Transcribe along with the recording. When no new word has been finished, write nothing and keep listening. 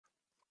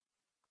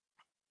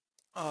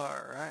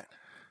Alright,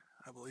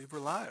 I believe we're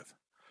live.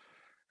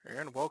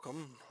 And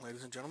welcome,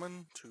 ladies and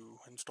gentlemen, to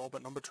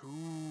installment number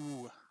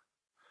 2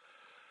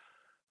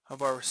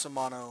 of our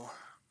Shimano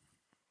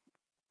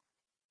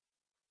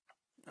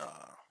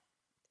uh,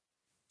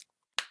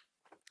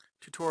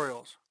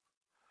 tutorials.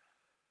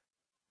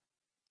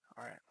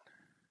 Alright,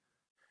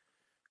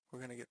 we're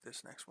going to get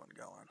this next one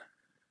going.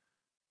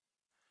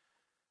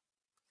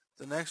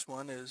 The next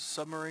one is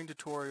Submarine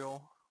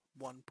Tutorial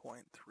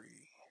 1.3.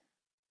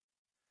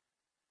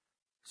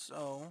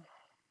 So,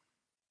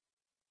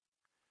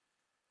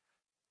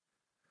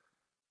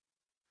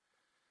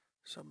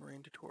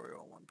 Submarine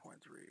Tutorial 1.3,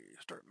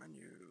 start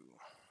menu,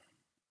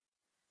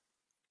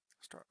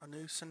 start a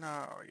new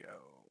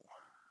scenario,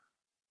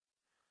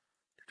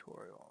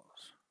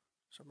 tutorials,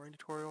 Submarine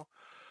Tutorial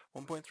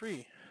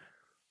 1.3.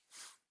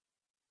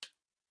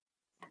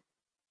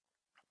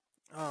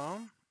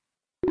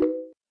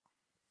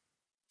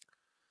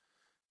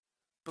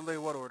 Belay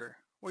what order?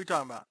 What are you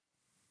talking about?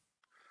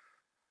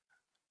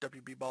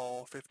 WB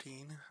Ball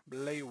 15.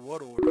 Belay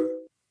what order?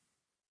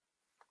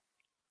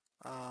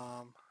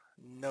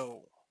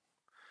 No.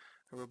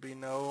 There will be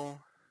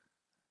no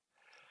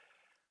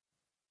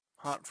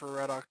Hot for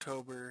Red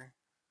October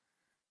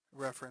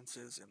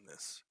references in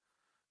this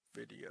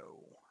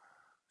video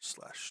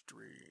slash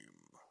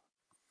stream.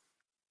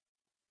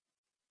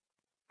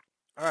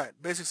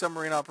 Alright, Basic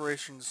Submarine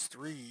Operations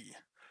 3.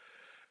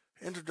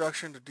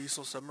 Introduction to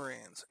diesel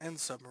submarines and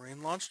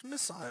submarine-launched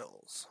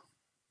missiles.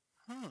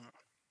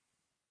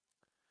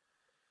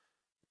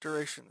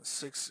 Duration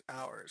 6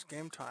 hours.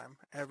 Game time,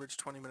 average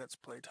 20 minutes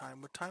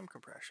playtime with time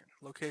compression.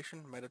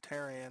 Location,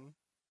 Mediterranean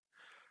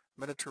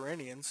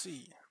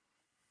Sea.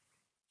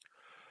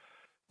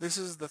 This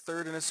is the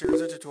third in a series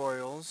of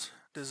tutorials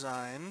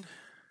designed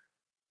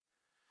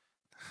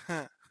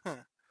to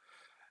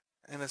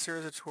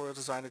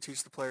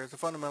teach the players the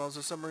fundamentals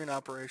of submarine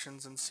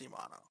operations and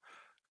Shimano.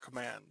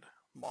 Command,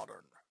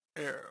 modern,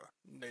 air,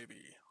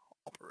 navy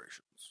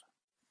operations.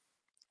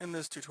 In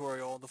this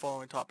tutorial, the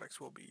following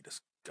topics will be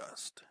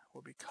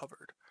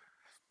covered.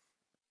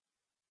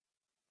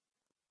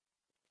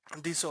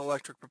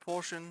 Diesel-electric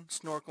propulsion,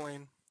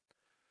 snorkeling,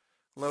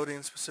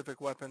 loading specific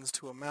weapons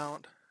to a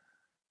mount,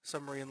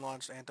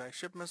 submarine-launched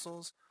anti-ship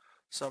missiles,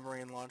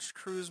 submarine-launched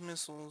cruise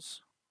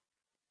missiles,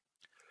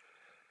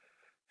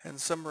 and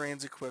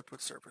submarines equipped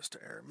with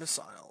surface-to-air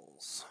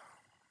missiles.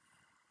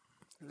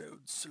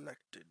 Load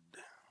selected.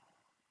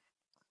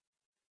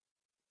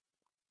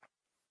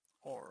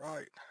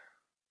 Alright.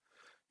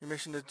 Your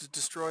mission is to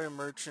destroy a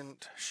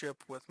merchant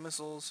ship with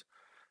missiles,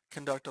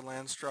 conduct a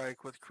land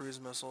strike with cruise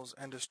missiles,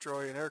 and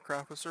destroy an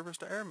aircraft with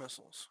surface-to-air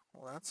missiles.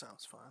 Well, that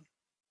sounds fun.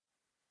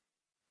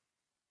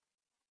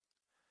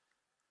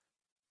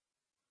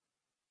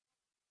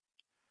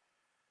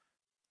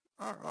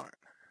 Alright.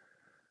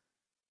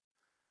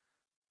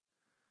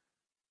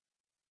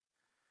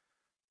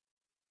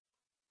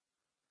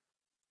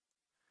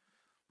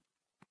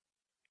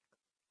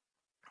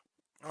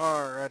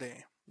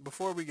 Alrighty.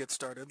 Before we get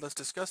started, let's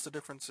discuss the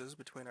differences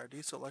between our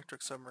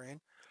diesel-electric submarine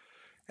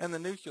and the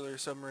nuclear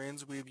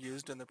submarines we've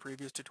used in the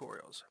previous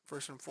tutorials.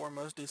 First and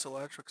foremost,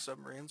 diesel-electric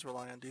submarines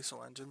rely on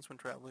diesel engines when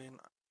traveling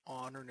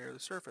on or near the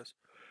surface.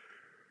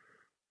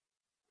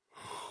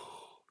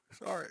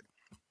 Sorry.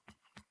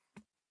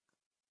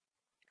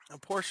 A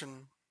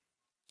portion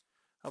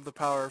of the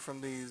power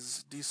from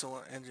these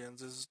diesel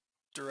engines is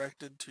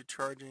directed to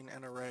charging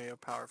an array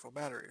of powerful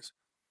batteries.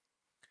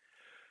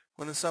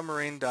 When the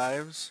submarine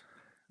dives,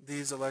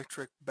 these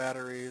electric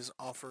batteries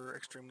offer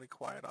extremely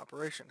quiet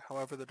operation.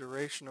 However, the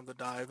duration of the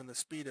dive and the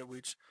speed at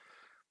which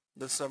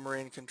the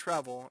submarine can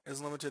travel is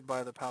limited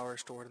by the power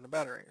stored in the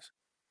batteries.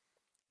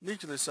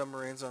 Nuclear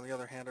submarines, on the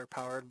other hand, are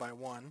powered by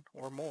one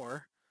or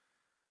more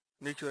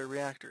nuclear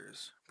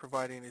reactors,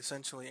 providing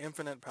essentially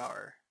infinite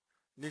power.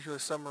 Nuclear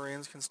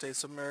submarines can stay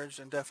submerged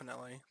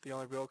indefinitely. The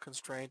only real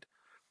constraint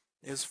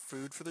is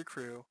food for the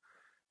crew,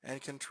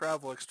 and can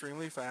travel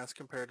extremely fast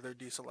compared to their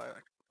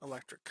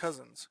diesel-electric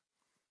cousins.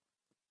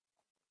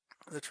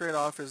 The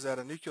trade-off is that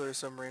a nuclear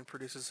submarine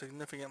produces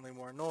significantly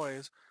more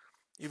noise,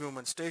 even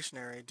when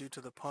stationary, due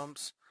to the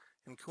pumps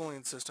and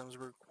cooling systems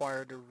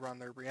required to run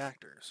their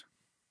reactors.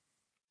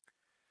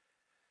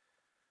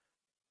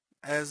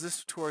 As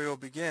this tutorial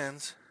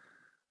begins,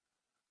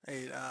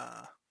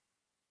 how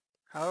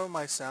am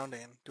I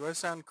sounding? Do I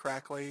sound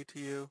crackly to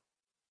you?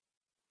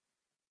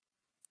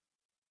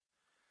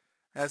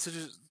 As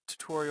the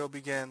tutorial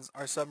begins,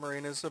 our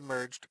submarine is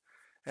submerged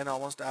and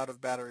almost out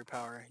of battery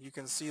power. You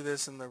can see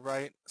this in the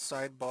right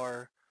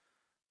sidebar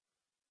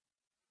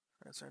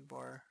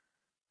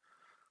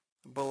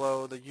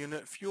below the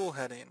unit fuel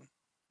heading.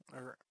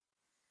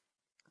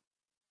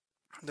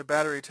 The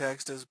battery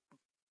text is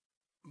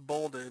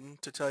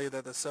bolded to tell you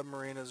that the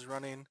submarine is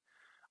running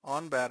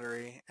on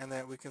battery, and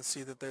that we can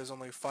see that there's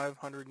only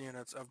 500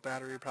 units of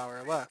battery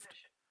power left.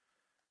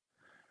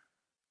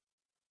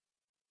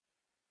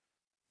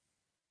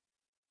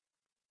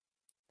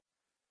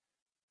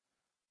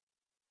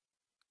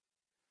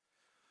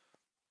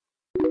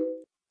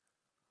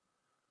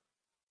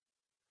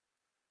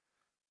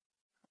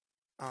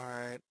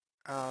 Alright.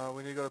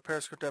 We need to go to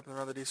periscope depth and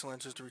run the diesel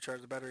engines to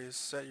recharge the batteries.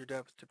 Set your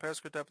depth to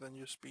periscope depth and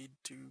your speed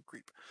to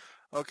creep.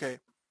 Okay,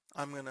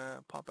 I'm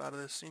gonna pop out of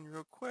this scene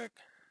real quick.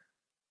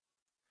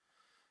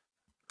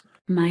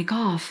 Mic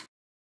off.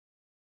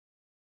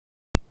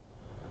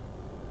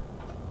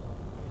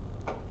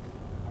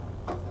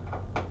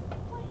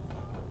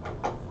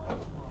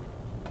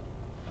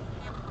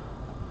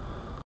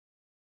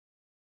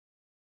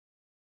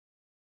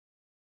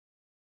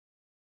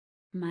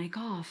 Mic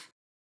off.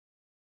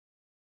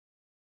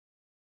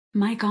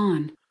 Mic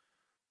on.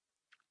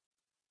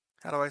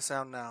 How do I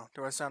sound now?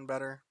 Do I sound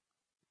better?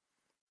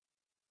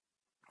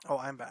 Oh,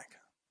 I'm back.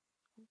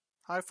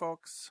 Hi,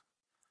 folks.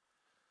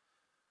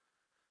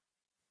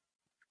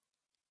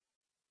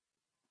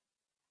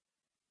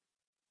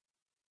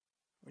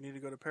 We need to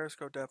go to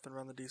periscope depth and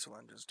run the diesel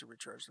engines to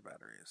recharge the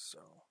batteries. So,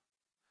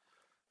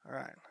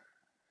 alright.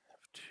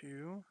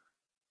 F2.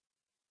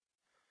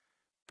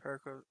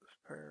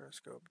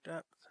 Periscope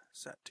depth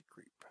set to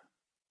creep.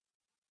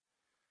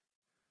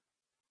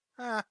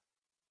 Ah!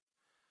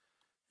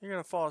 You're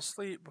gonna fall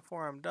asleep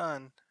before I'm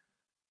done.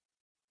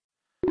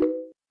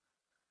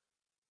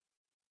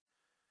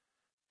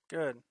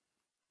 Good.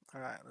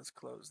 Alright, let's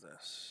close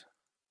this.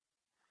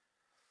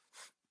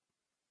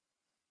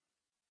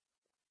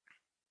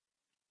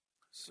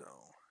 So,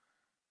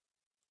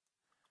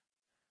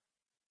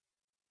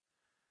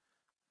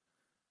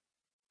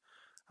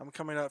 I'm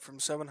coming up from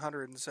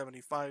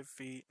 775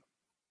 feet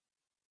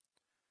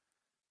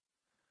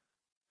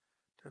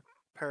to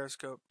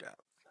periscope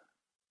depth.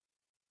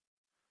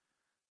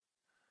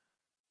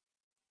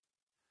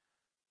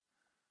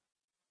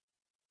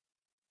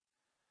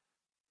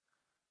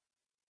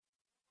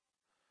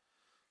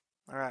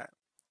 Alright,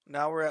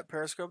 now we're at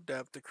periscope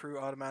depth. The crew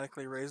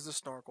automatically raise the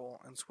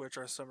snorkel and switch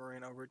our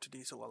submarine over to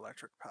diesel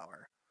electric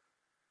power.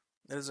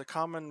 It is a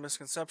common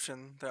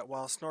misconception that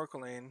while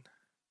snorkeling,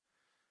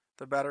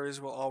 the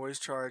batteries will always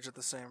charge at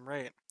the same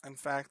rate. In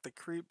fact, the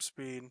creep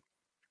speed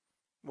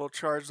will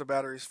charge the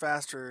batteries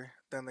faster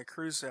than the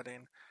cruise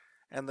setting,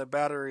 and the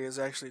battery is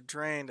actually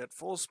drained at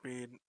full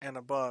speed and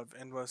above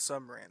in most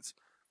submarines.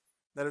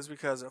 That is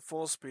because at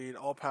full speed,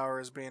 all power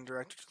is being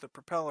directed to the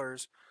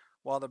propellers,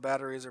 while the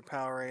batteries are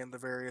powering the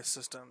various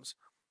systems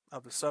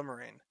of the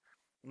submarine.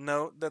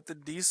 Note that the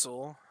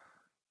diesel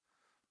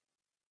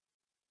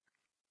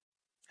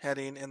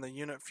heading in the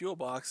unit fuel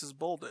box is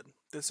bolded.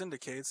 This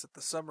indicates that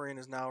the submarine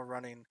is now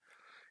running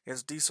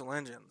its diesel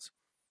engines.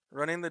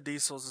 Running the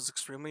diesels is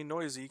extremely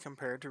noisy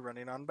compared to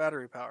running on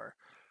battery power.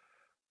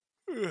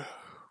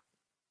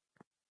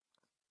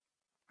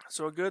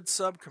 So a good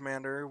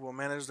sub-commander will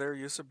manage their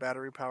use of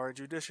battery power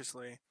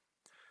judiciously,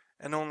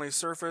 and only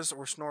surface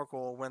or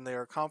snorkel when they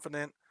are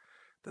confident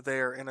that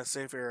they are in a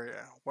safe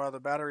area. While the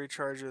battery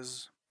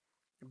charges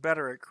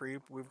better at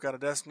creep, we've got a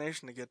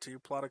destination to get to.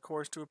 Plot a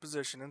course to a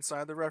position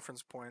inside the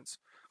reference points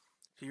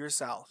to your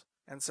south,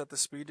 and set the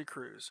speed to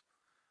cruise.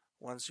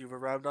 Once you've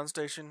arrived on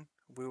station,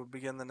 we will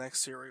begin the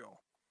next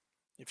serial.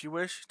 If you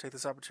wish, take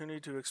this opportunity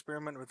to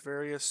experiment with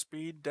various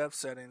speed depth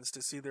settings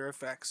to see their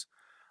effects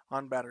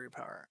on battery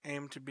power.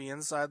 Aim to be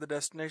inside the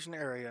destination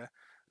area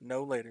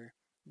no later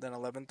than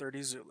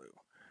 11:30 Zulu.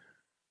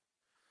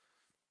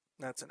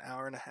 That's an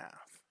hour and a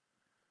half.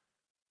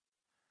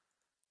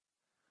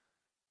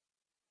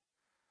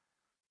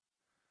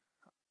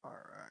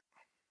 Alright.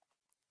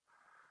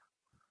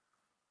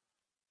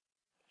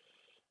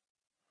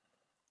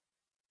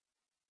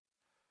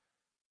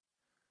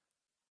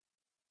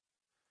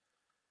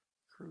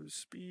 Cruise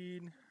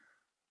speed.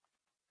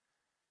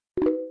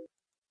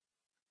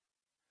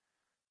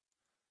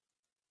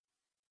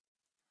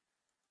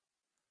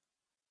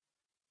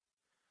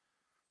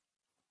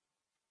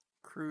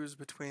 Cruise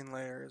between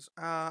layers.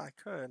 I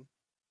could.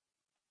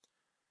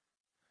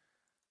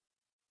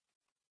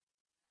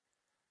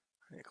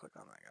 I need to click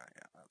on that guy.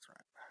 Yeah, that's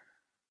right.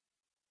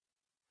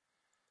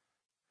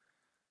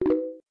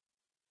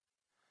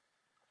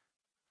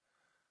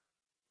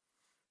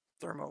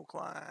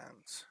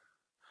 Thermoclines.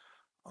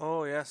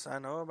 Oh, yes, I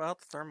know about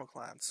the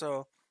thermoclines.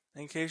 So,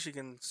 in case you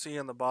can see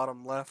in the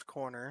bottom left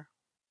corner,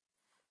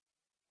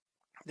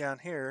 down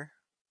here,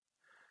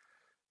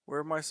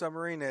 where my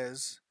submarine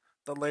is,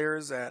 the layer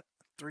is at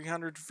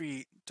 300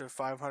 feet to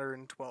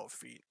 512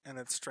 feet, and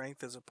its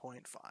strength is a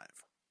 0.5.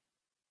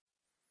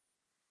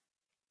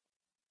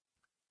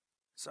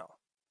 So,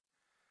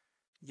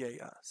 yay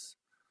us.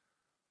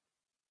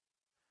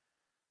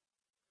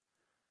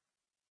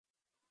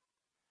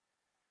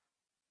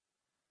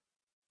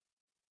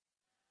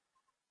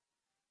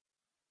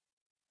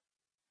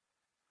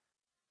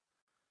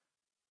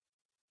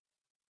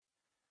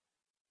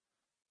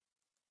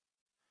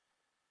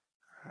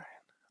 Alright,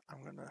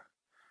 I'm gonna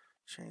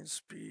change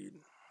speed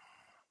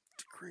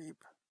to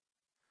creep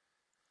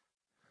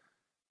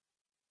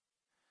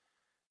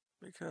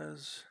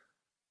because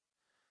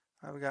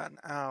I've got an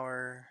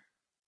hour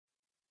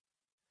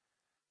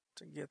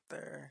to get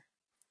there.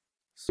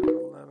 So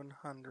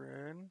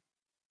 1100.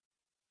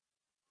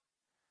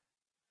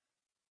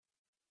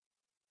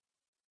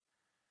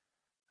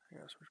 I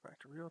gotta switch back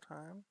to real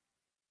time.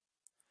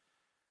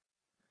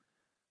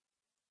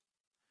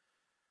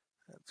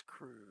 Let's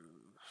cruise.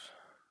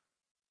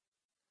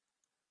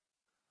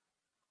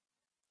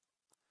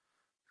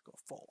 Let's go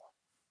full.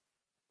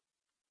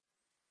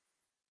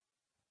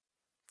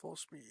 Full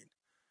speed.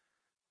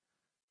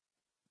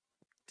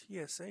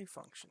 TSA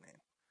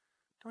functioning.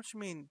 Don't you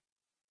mean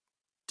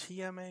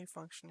TMA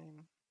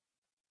functioning?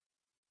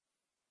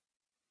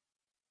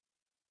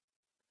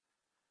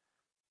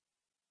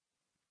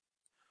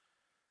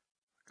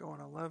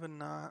 Going 11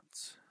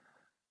 knots.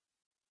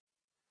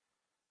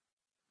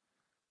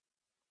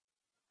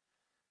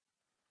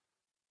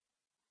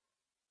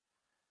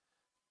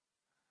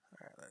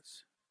 Alright,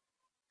 let's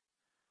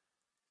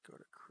go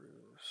to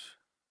cruise.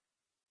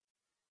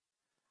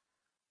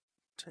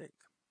 Take.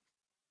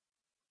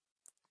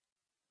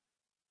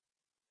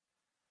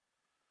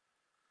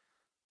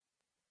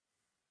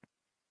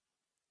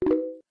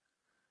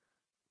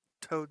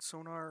 Towed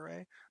sonar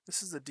array.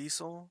 This is a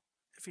diesel.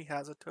 If he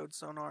has a towed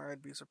sonar,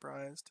 I'd be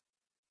surprised.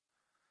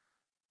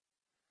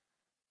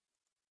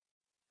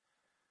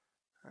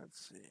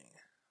 Let's see.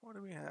 What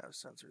do we have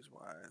sensors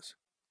wise?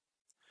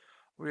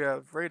 We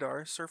have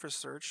radar, surface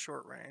search,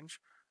 short range,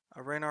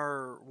 a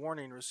radar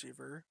warning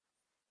receiver,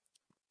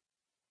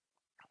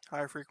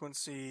 high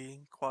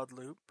frequency quad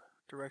loop,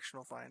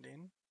 directional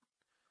finding,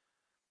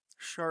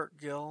 shark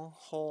gill,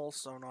 hull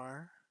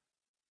sonar,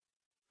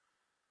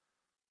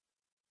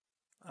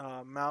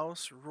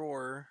 mouse,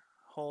 roar,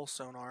 hull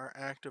sonar,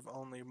 active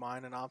only,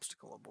 mine and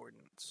obstacle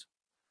avoidance,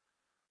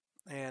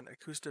 and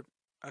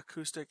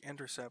acoustic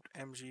intercept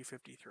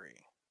MG53.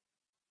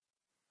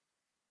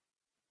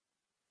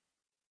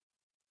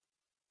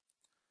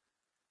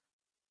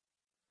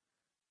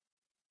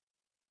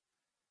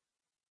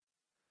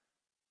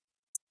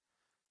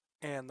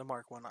 And the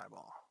Mark 1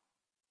 eyeball.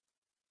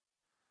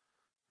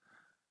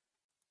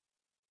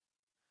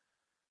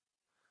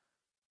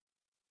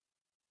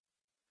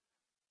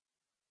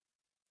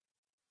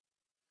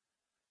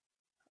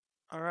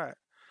 Alright,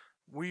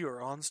 we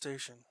are on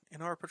station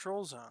in our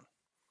patrol zone.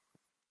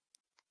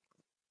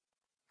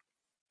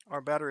 Our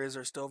batteries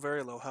are still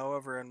very low,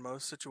 however, in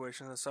most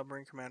situations the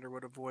submarine commander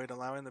would avoid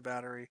allowing the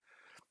battery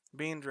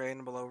being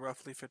drained below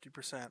roughly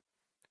 50%,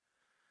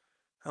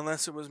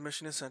 unless it was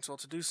mission essential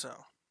to do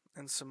so.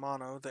 In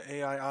Shimano, the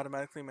AI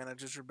automatically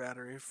manages your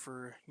battery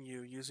for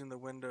you using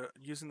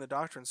the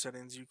doctrine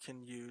settings you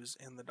can use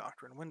in the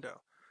doctrine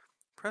window.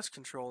 Press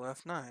Control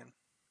F9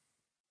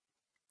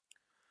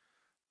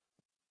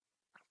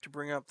 to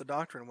bring up the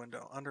doctrine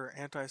window. Under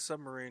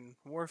anti-submarine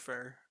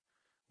warfare,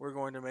 we're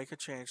going to make a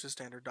change to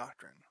standard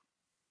doctrine.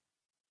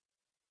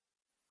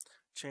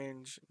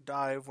 Change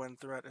dive when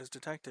threat is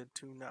detected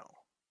to no.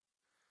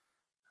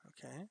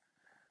 Okay.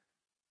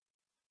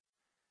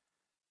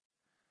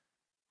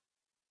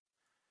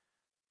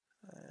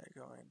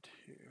 Going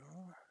to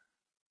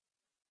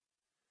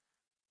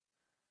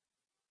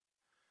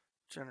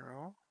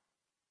general,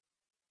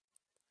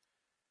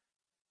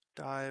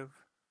 dive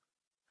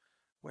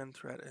when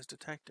threat is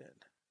detected.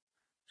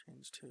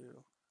 Change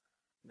to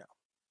no.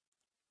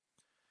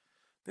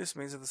 This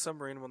means that the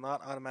submarine will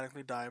not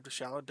automatically dive to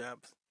shallow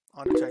depth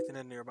on detecting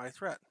a nearby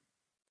threat.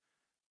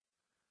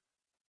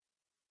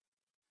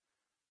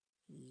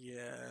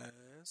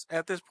 Yes.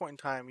 At this point in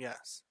time,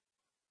 yes.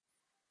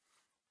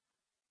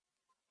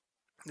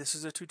 This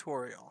is a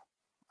tutorial.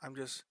 I'm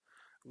just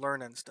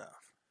learning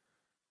stuff.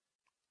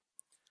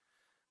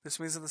 This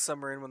means that the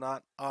submarine will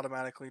not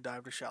automatically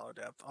dive to shallow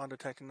depth on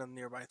detecting a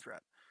nearby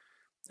threat.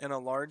 In a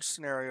large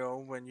scenario,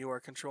 when you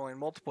are controlling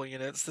multiple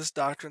units, this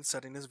doctrine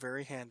setting is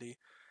very handy,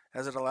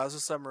 as it allows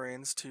the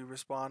submarines to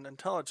respond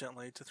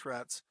intelligently to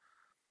threats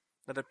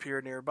that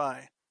appear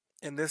nearby.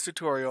 In this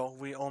tutorial,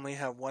 we only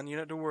have one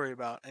unit to worry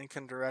about and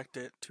can direct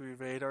it to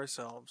evade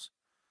ourselves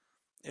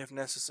if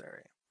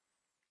necessary.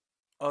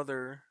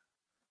 Other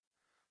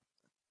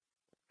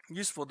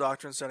useful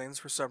doctrine settings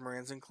for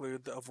submarines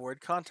include the avoid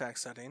contact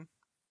setting,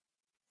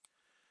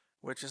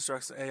 which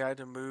instructs the AI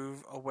to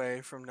move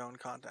away from known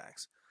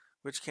contacts,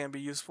 which can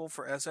be useful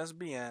for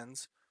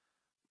SSBNs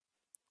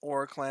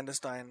or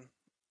clandestine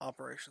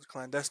operations.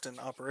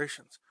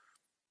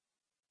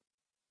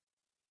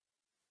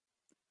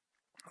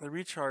 The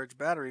recharge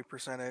battery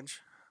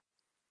percentage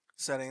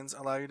settings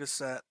allow you to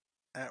set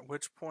at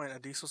which point a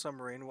diesel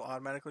submarine will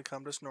automatically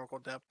come to snorkel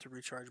depth to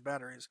recharge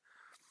batteries.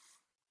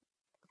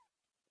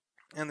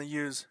 And the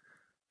use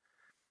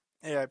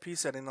AIP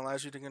setting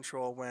allows you to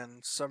control when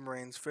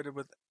submarines fitted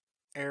with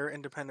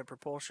air-independent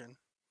propulsion,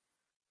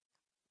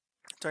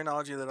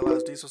 technology that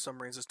allows diesel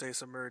submarines to stay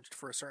submerged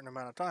for a certain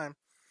amount of time,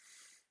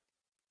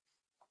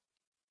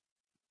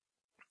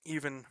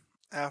 even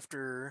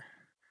after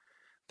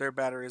their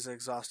battery is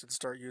exhausted,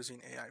 start using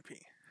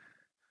AIP.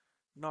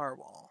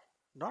 Narwhal.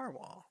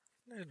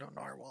 There's no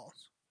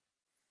narwhals.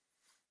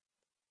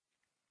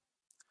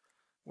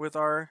 With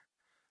our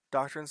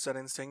doctrine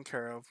settings taken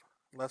care of,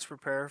 let's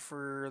prepare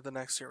for the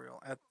next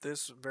serial. At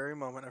this very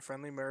moment, a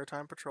friendly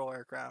maritime patrol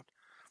aircraft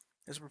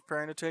is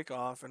preparing to take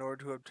off in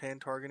order to obtain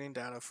targeting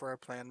data for our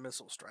planned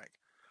missile strike.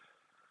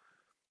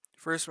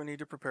 First, we need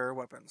to prepare our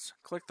weapons.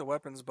 Click the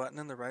weapons button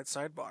in the right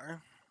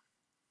sidebar.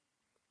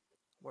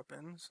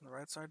 weapons in the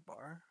right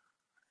sidebar.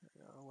 There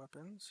you go,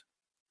 weapons.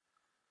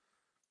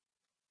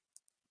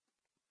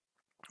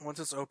 Once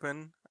it's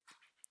open,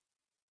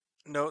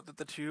 note that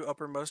the two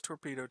uppermost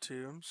torpedo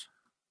tubes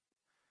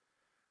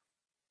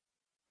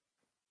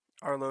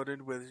are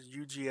loaded with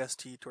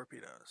UGST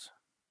torpedoes.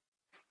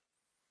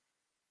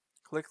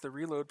 Click the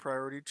Reload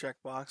Priority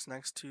checkbox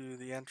next to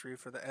the entry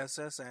for the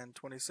SSN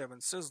 27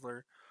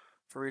 Sizzler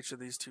for each of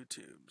these two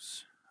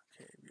tubes.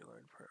 Okay,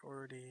 Reload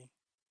Priority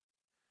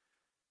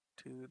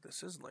to the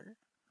Sizzler.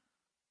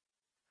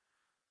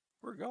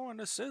 We're going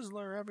to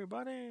Sizzler,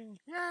 everybody!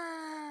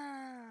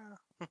 Yeah!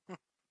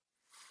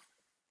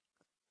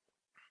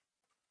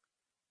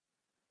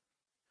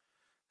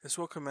 This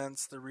will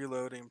commence the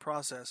reloading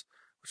process,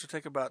 which will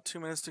take about 2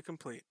 minutes to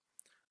complete.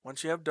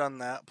 Once you have done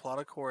that, plot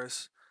a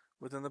course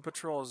within the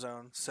patrol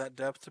zone, set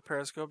depth to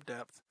periscope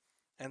depth,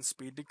 and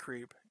speed to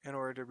creep in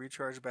order to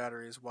recharge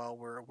batteries while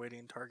we're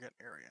awaiting target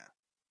area.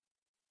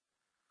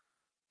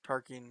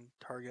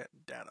 Target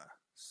data.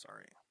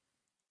 Sorry.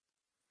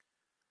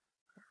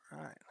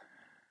 Alright.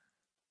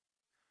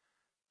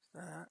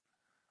 That.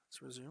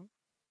 Let's resume.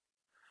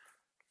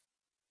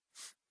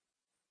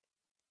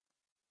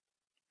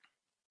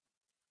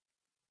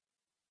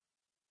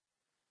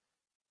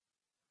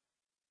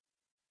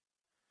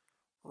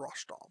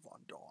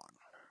 Rostov-on-Don.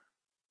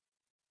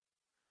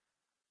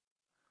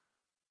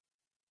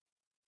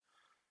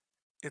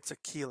 It's a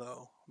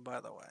kilo, by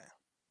the way.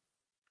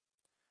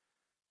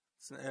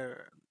 It's an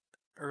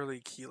early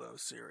kilo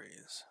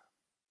series.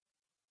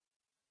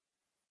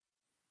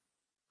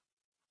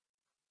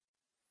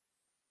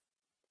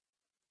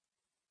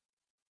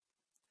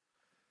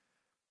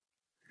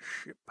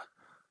 Ship.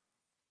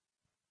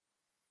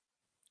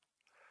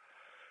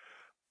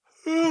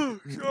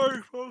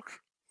 Sorry, folks.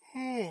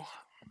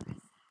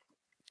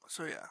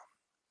 So, yeah.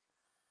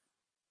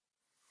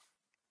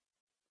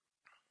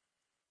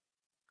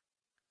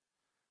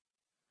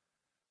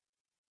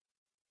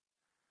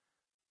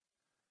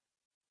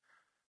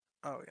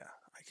 Oh, yeah.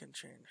 I can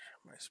change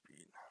my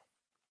speed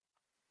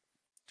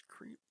to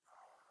creep.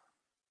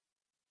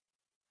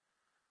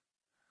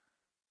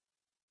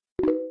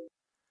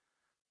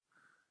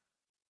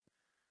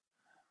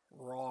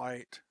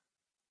 Right.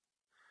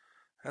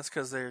 That's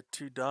because they're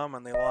too dumb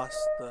and they lost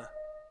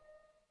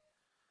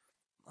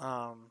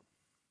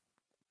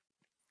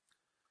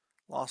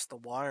the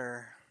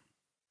wire.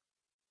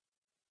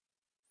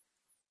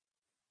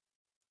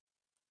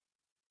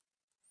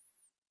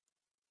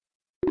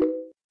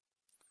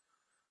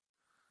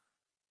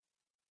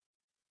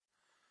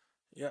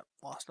 Yep,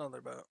 lost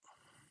another boat.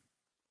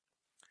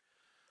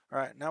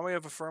 Alright, now we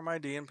have a firm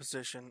ID in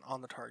position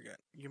on the target.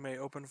 You may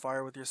open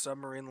fire with your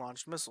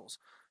submarine-launched missiles.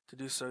 To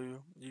do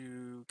so,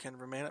 you can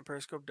remain at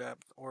periscope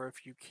depth, or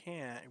if you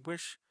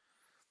wish,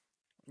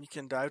 you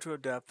can dive to a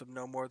depth of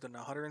no more than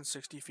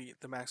 160 feet,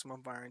 the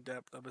maximum firing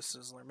depth of a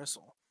Sizzler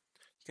missile.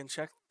 You can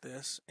check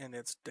this in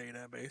its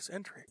database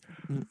entry.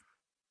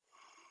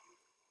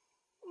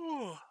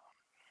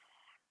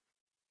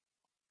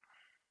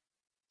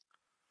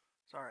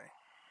 Sorry.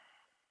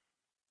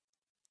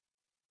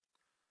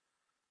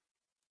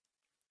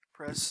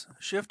 Press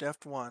Shift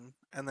F1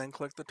 and then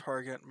click the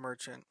target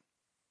merchant.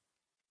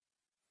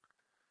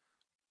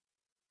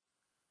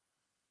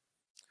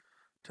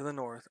 To the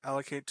north,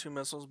 allocate 2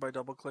 missiles by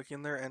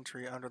double-clicking their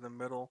entry under the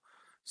middle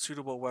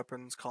suitable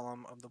weapons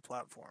column of the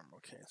platform.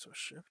 Okay, so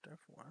Shift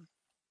F1.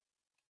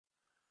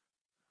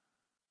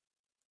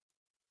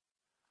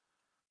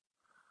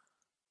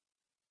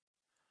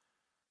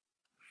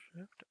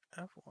 Shift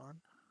F1.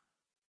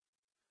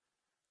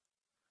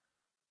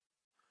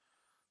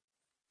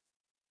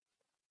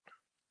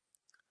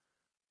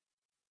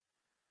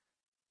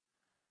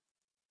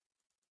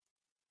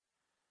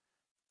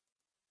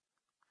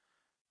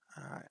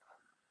 Alright.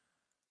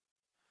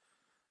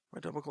 By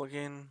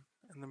double-clicking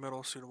in the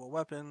middle suitable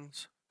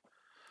weapons.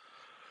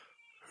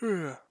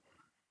 The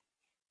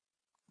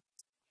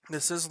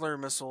Sizzler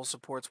missile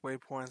supports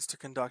waypoints to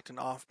conduct an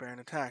off-bearing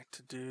attack.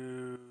 To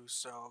do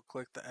so,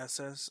 click the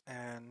SS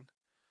and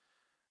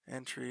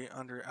entry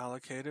under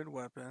allocated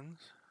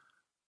weapons.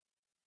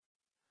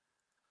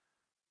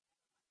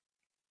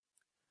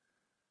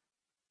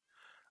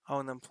 Oh,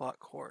 and then plot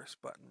course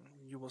button.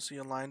 You will see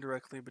a line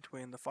directly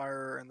between the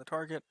firer and the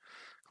target.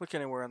 Click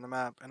anywhere on the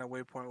map and a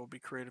waypoint will be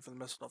created for the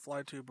missile to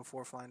fly to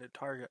before flying to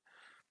target.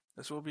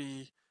 This will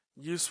be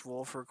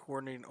useful for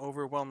coordinating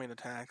overwhelming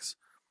attacks,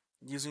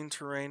 using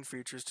terrain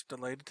features to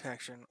delay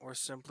detection, or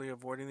simply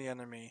avoiding the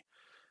enemy,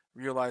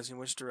 realizing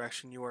which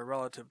direction you are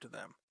relative to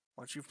them.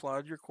 Once you've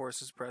plotted your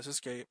courses, press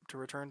Escape to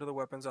return to the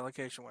weapons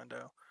allocation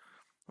window.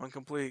 When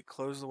complete,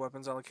 close the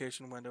weapons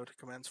allocation window to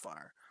commence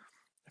fire.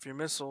 If your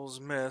missiles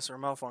miss or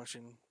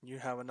malfunction, you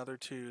have another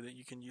 2 that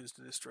you can use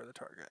to destroy the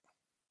target.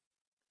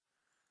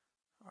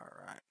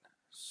 Alright,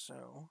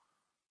 so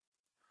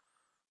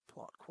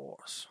plot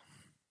course.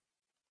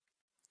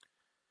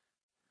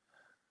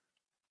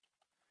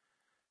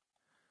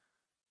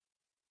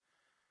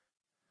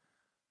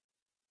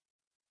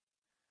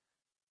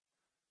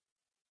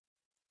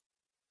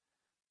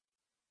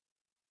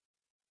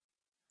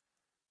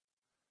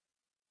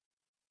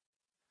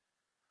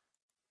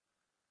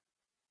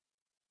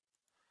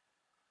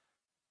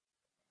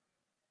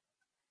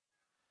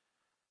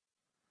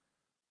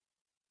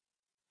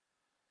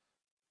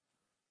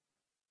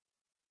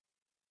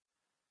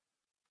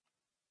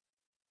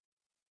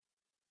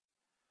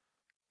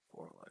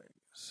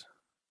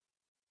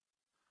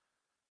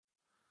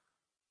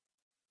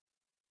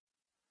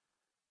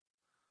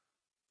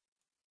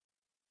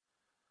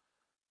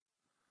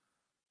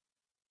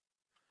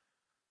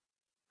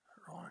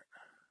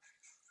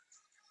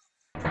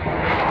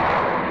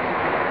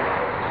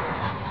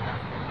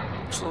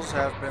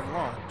 missiles have been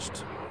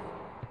launched.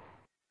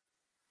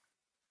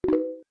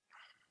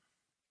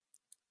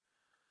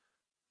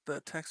 The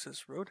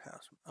Texas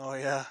Roadhouse. Oh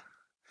yeah,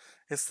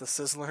 it's the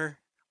Sizzler.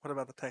 What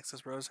about the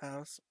Texas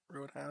Roadhouse?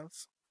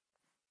 Roadhouse.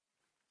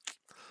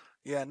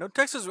 Yeah, no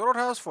Texas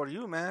Roadhouse for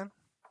you, man.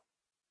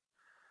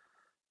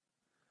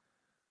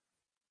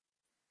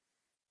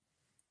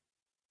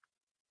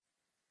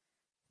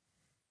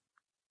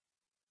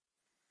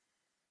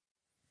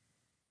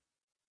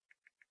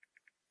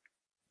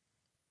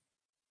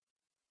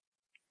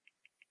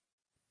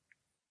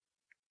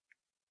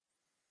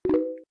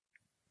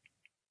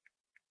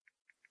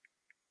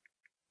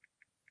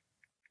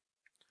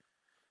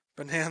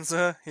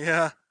 Bonanza,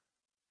 yeah.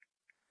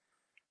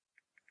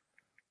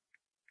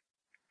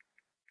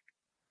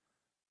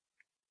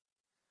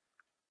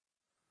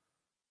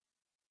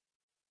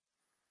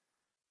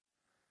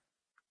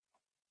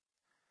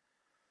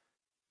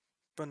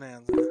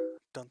 Bonanza.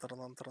 Dun, dun, dun,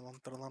 dun, dun,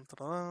 dun, dun,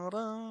 dun,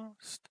 dun.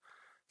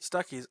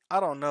 Stuckies. I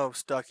don't know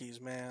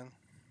Stuckies, man.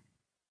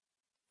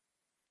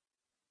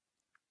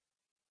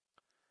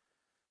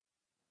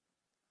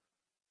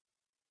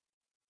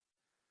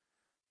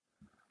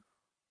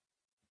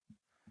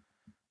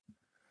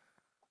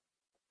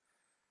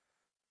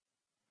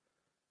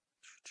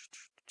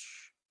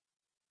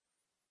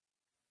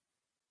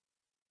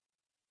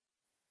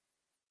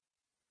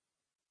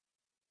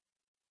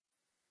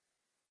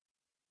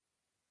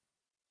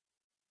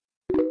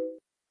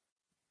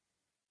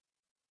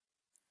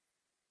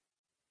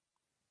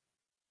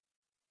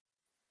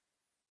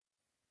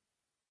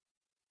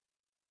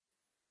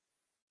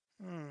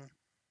 Hmm.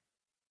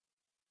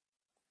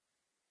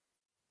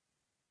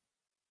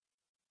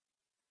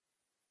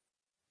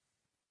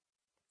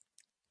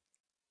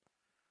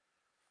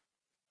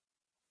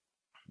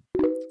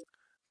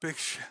 Big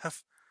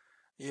Chef.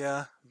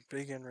 Yeah,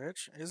 Big and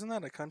Rich. Isn't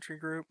that a country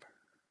group?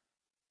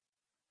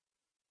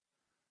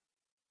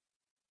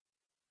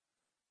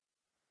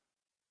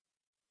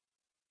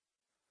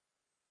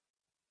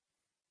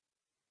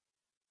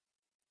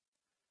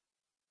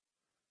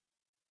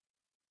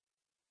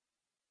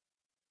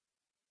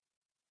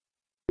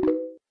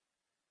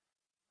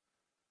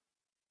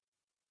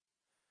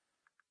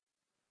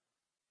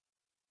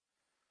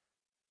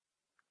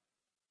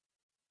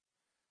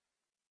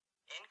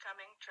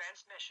 Incoming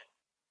transmission.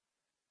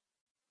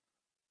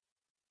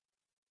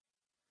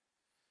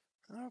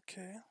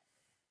 Okay.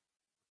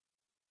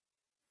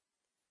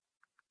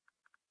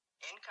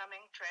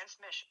 Incoming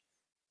transmission.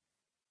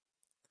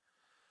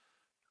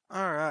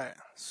 Alright,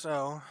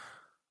 so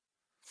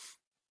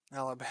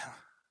Alabama.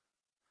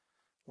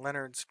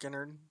 Leonard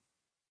Skinner.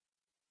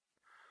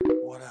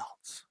 What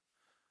else?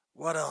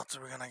 What else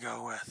are we gonna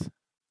go with?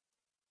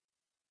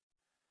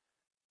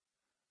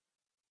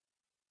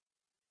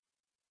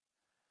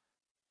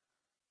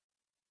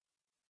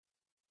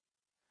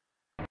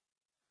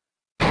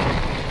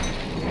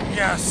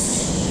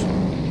 Yes!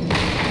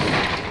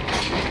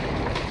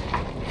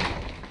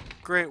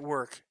 Great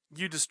work.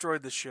 You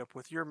destroyed the ship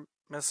with your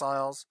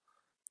missiles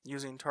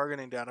using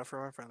targeting data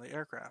from a friendly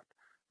aircraft.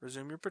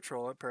 Resume your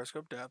patrol at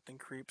periscope depth and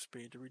creep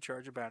speed to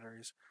recharge your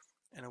batteries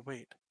and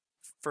await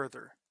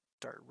further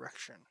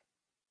direction.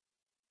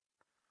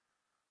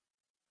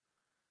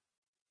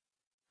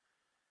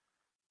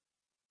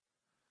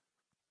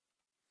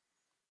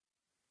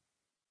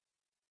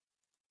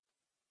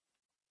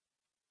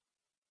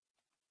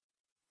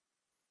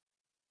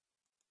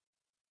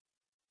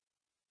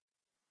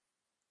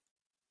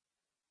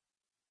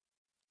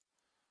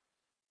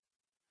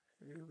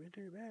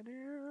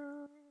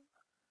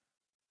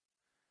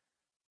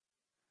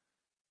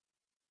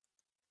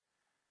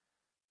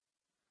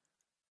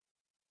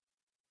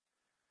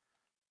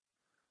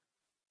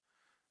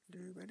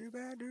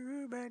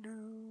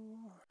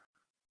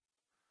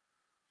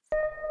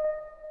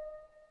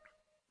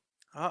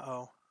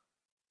 Uh-oh.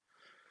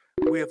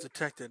 We have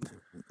detected...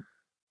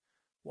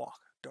 Walk,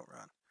 don't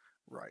run.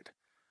 Right.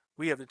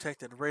 We have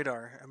detected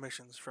radar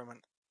emissions from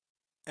an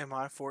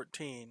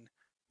Mi-14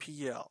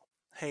 PL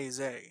Haze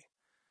A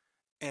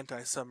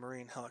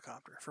anti-submarine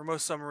helicopter. For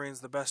most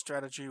submarines, the best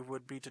strategy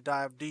would be to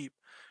dive deep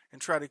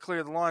and try to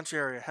clear the launch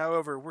area.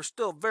 However, we're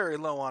still very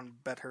low on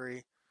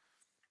battery.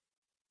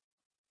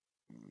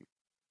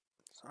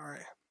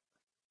 Sorry.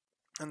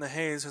 And the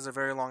haze has a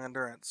very long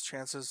endurance.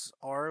 Chances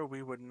are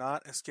we would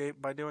not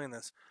escape by doing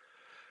this.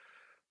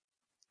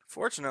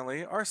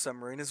 Fortunately, our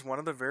submarine is one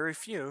of the very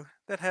few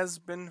that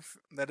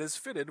is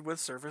fitted with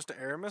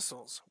surface-to-air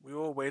missiles. We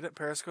will wait at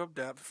periscope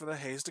depth for the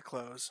haze to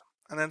close,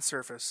 and then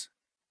surface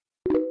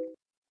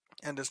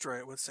and destroy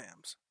it with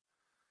SAMs.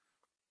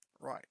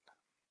 Right.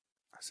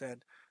 I said,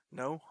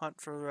 no Hunt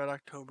for Red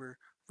October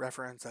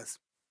references.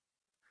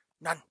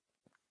 None.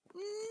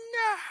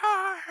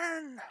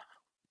 None.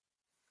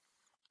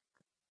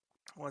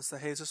 Once the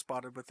haze is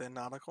spotted within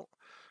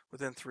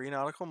 3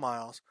 nautical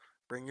miles,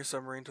 bring your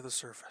submarine to the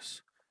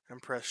surface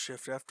and press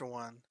Shift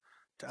F1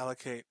 to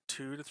allocate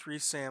 2 to 3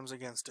 SAMs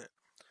against it.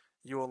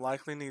 You will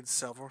likely need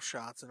several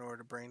shots in order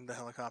to bring the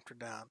helicopter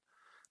down.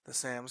 The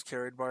SAMs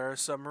carried by our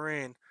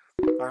submarine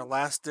Our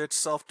last-ditch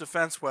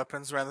self-defense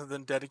weapons rather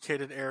than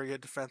dedicated area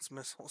defense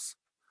missiles.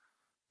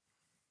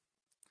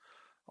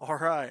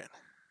 Alright.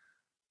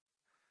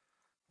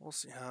 We'll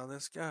see how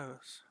this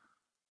goes.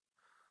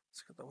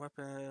 Let's get the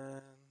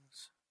weapons.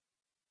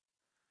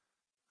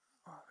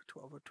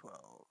 12 of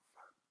 12.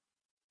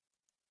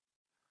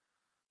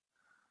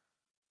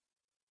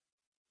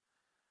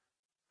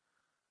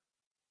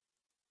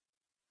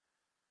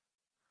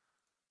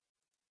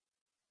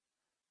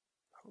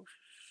 Oh,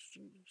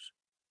 jeez.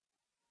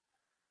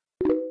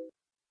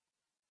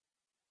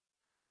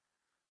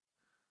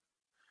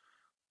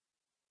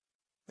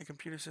 The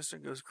computer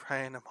system goes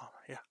crying a mama.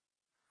 Yeah.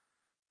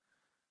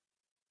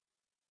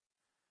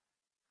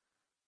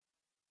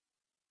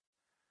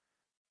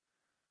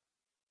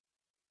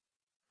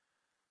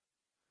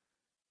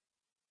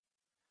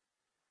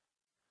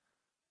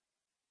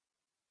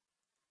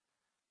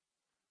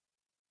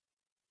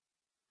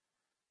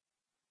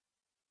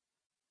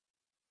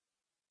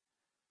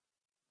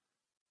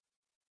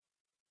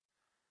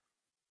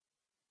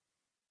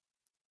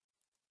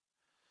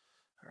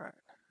 Alright.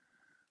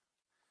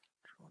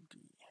 Control D.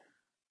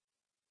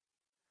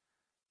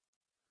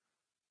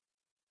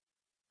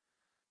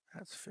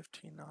 That's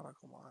 15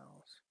 nautical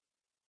miles.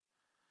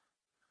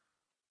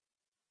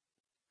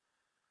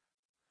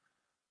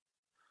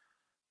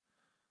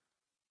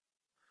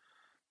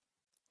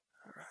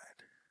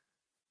 Alright.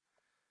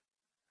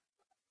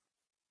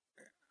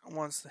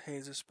 Once the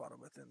haze is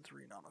spotted within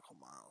 3 nautical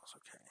miles.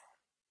 Okay.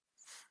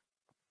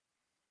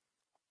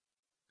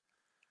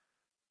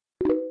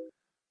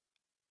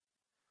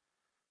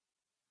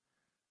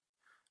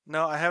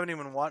 No, I haven't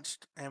even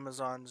watched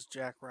Amazon's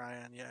Jack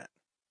Ryan yet.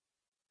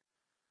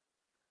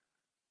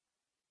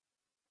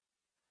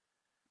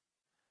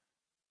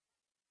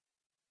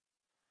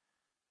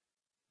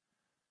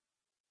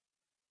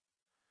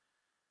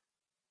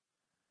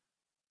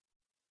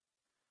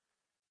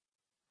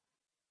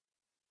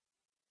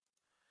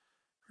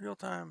 Real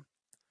time.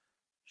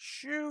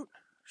 Shoot!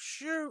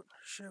 Shoot!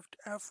 Shift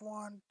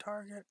F1,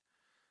 target.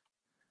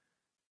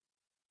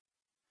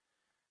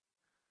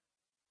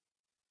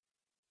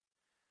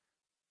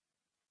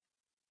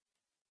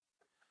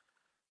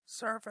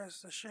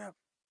 Surface the ship.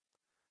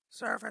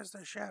 Surface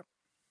the ship.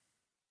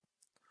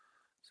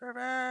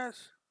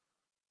 Surface!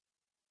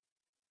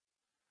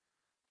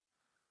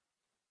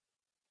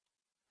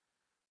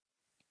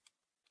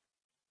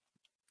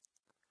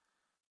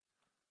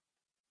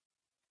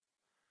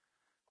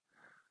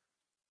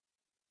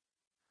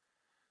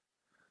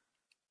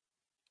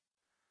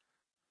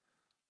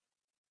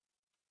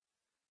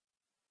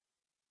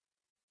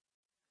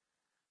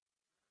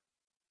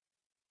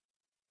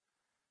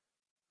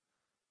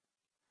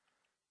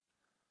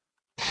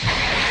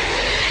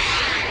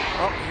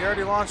 Oh, he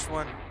already launched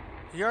one.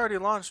 He already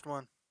launched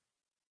one.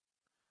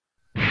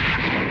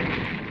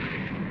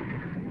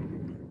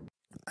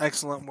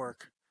 Excellent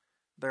work.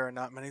 There are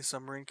not many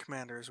submarine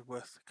commanders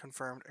with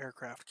confirmed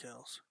aircraft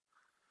kills.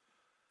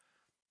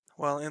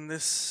 While in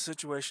this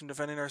situation,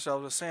 defending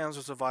ourselves with SAMs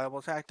was a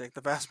viable tactic.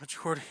 The vast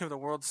majority of the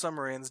world's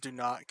submarines do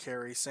not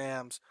carry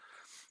SAMs.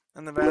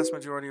 And the vast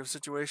majority of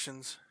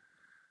situations...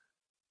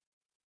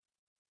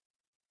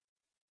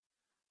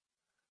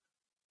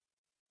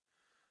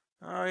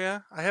 Oh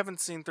yeah? I haven't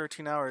seen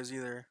 13 Hours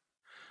either.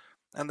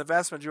 And the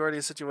vast majority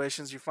of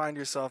situations you find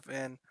yourself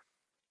in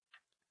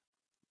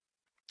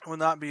will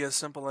not be as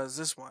simple as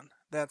this one.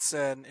 That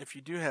said, if you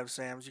do have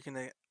SAMs, you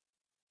can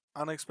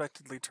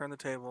unexpectedly turn the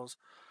tables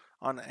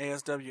on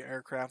ASW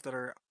aircraft that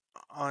are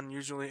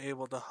usually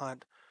able to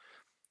hunt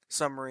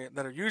submarines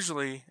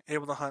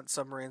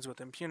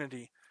with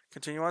impunity.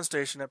 Continue on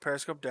station at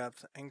periscope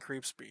depth and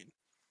creep speed.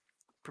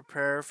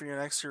 Prepare for your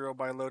next hero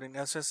by loading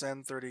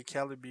SSN-30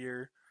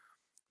 Calibre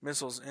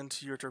missiles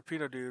into your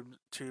torpedo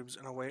tubes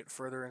and await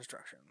further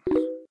instructions.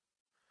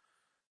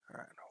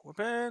 Alright,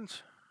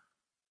 weapons.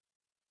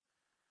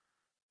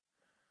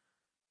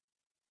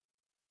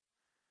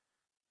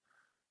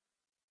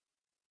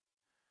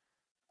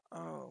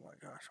 Oh my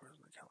gosh, where's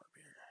the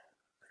Calibre?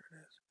 There it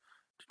is.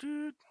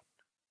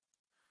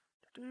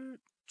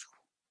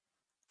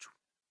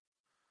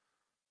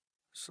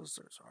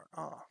 Scissors are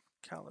off.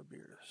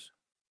 Calibers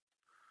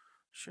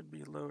should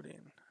be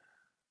loading.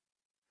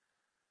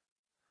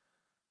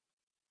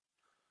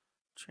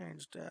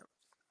 Change depth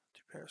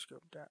to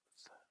periscope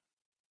depth.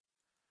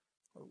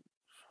 Oh.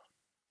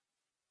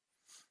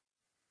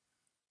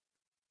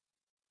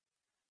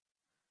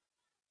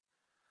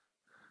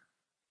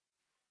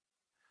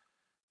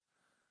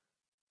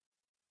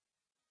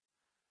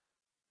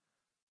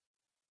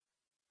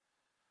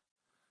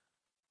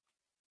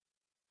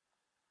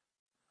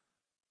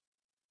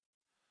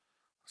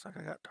 Looks like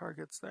I got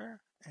targets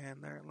there,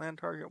 and they're land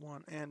target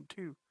 1 and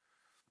 2.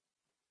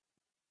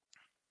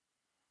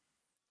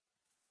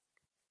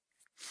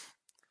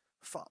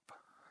 FOP.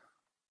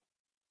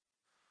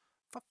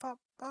 Fop, fop,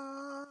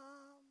 bum.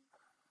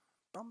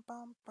 Bum,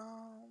 bum,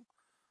 bum.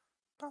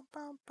 Bum,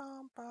 bum,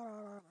 bum,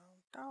 ba,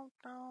 down,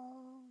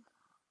 down.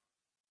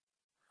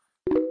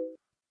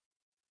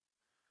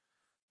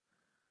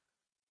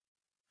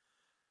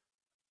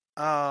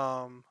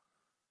 Um,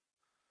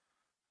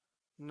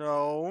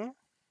 no,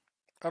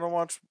 I don't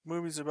watch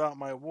movies about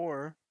my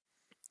war,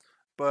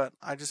 but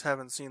I just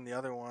haven't seen the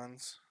other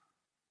ones.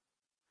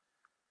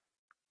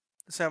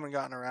 Just haven't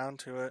gotten around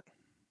to it.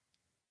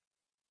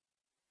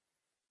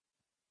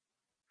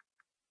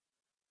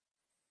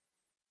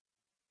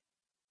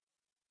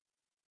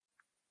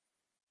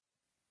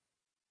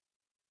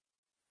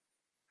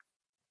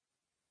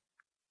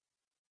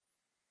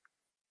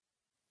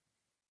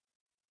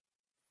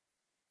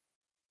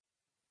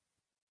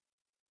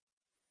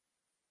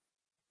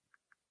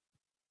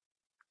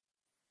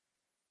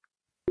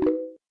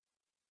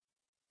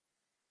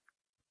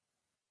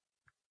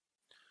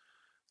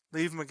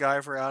 Leave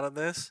MacGyver out of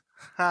this?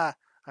 Ha!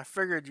 I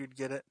figured you'd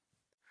get it.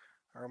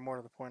 Or more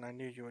to the point, I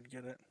knew you would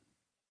get it.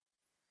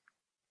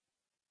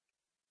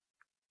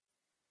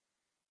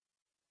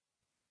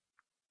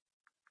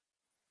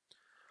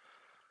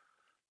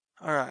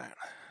 Alright,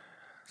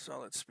 so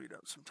let's speed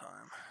up some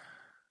time.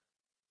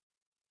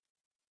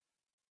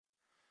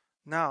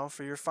 Now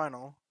for your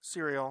final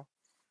serial.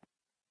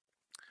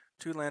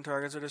 2 land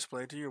targets are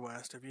displayed to your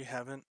west. If you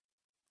haven't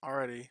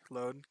already,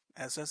 load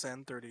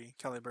SSN-30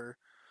 caliber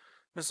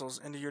missiles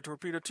into your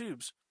torpedo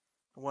tubes.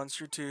 Once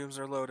your tubes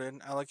are loaded,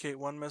 allocate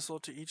 1 missile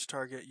to each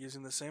target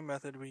using the same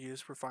method we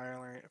used for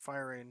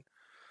firing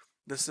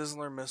the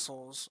Sizzler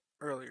missiles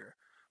earlier.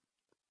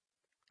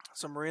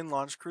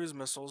 Submarine-launched cruise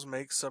missiles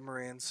make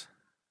submarines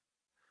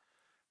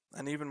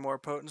an even more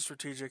potent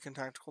strategic and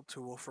tactical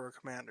tool for a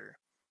commander.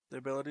 The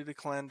ability to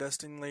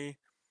clandestinely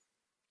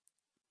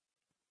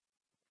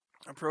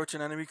approach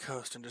an enemy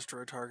coast and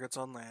destroy targets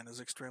on land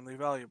is extremely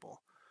valuable.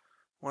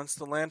 Once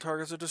the land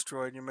targets are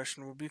destroyed, your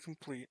mission will be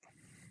complete.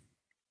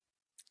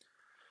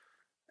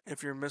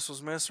 If your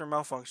missiles miss or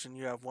malfunction,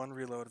 you have 1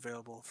 reload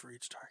available for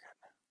each target.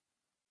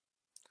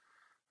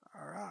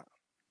 Alright.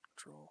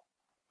 Control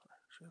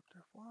Shift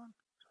F1.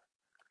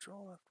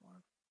 Control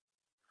F1.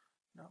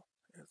 No,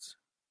 it's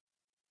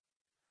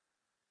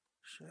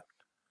Shift.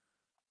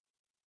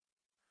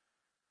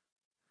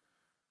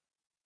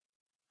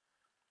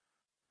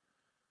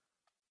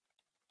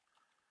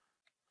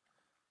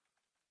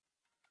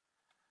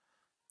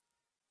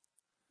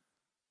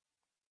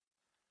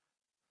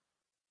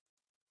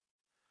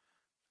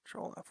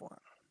 Control F1.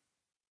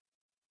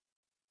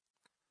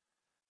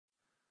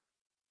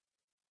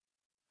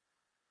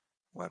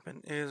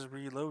 Weapon is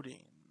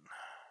reloading.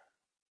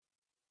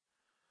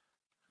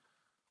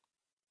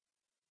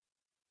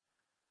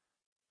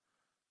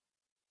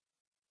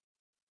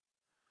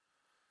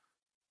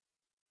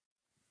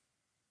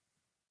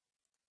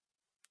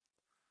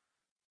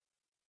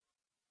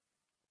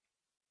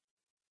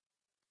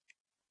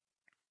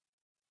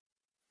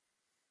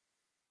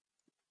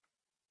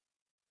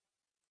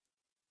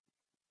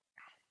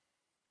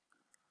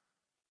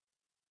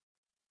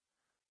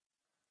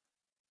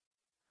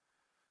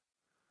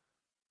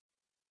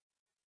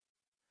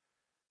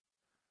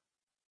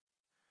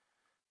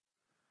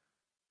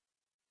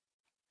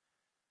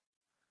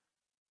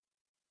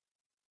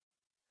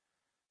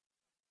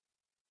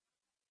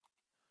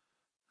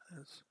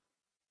 This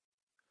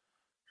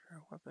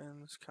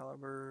weapons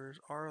calibers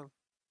are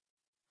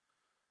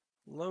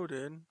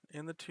loaded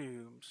in the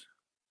tubes.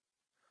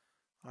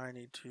 I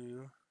need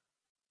to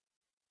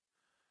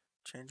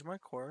change my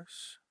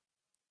course.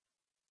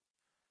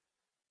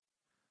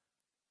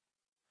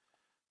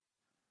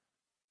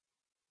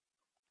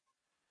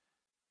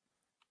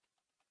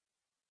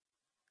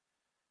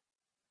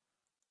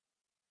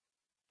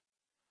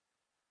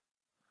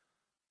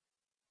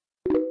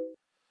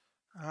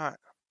 Alright.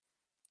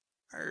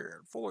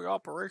 A fully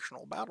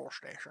operational battle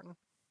station.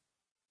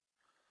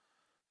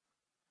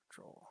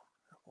 Control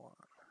F1.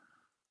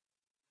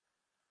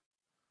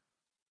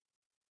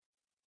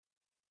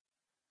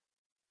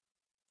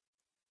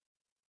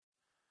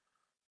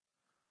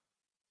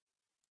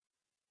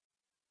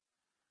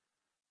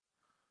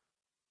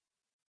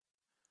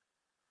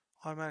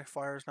 Automatic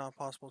fire is not a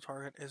possible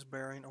target, is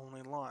bearing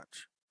only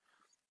launch.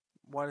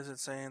 Why is it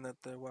saying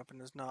that the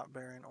weapon is not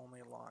bearing only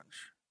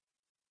launch?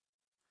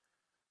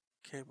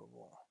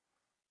 Capable.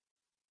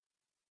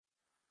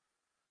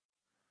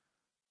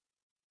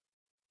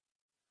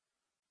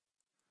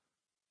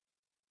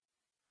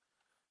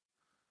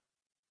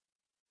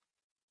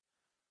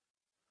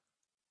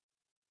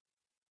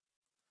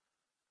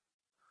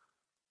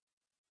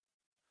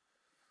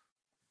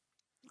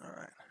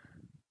 Alright.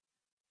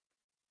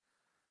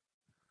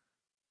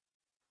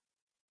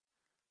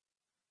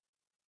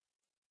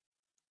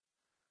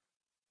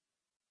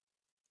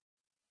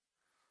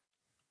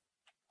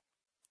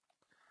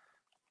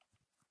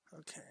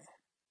 Okay.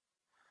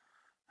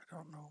 I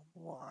don't know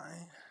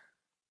why.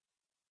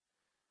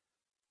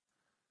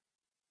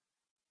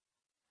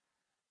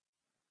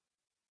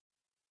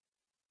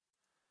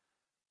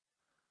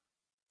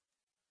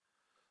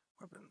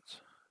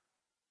 Weapons.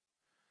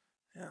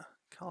 Yeah,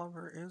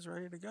 caliber is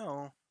ready to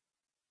go.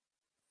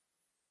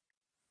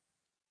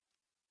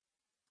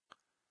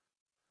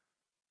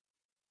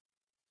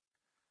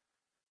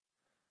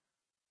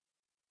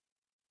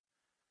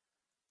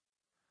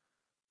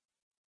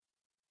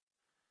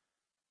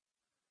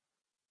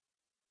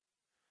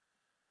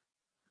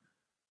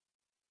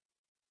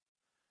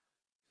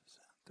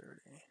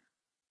 30.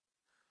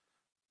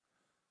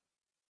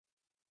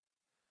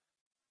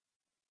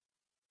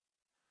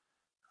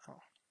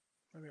 Oh,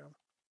 maybe I'm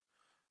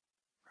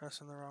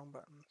pressing the wrong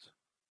buttons.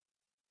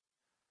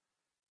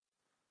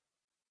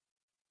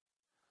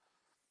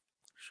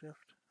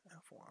 Shift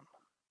F1.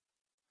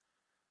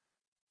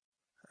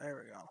 There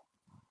we go.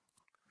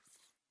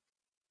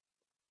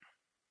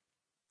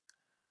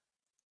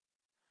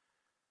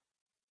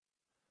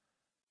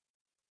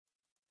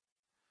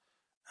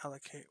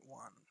 Allocate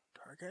one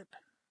target.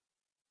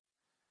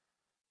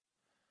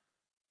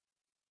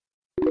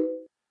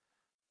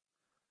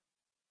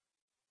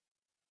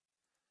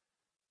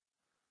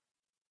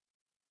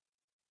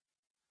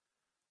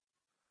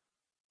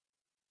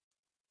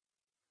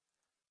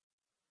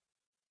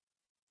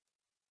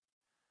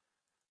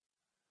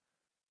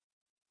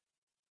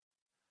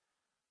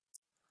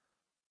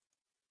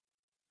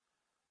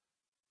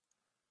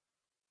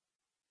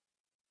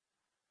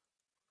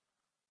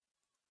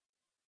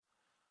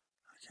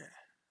 Okay.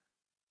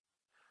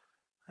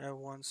 I have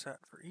one set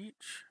for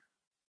each.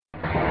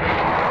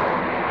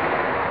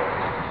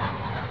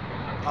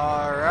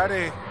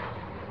 Alrighty.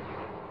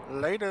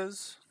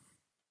 Laters.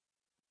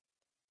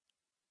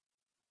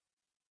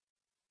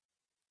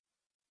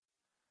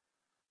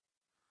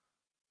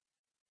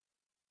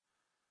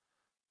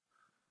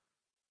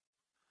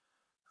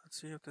 Let's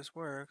see if this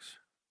works.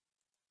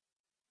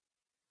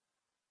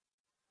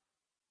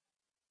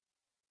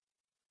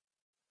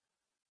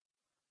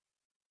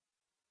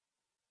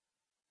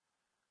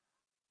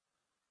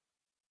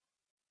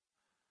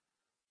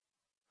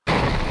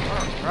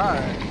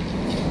 Alright.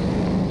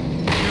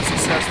 You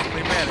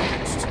successfully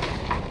managed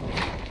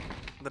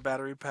the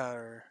battery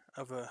power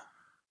of a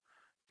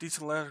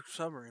diesel electric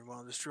submarine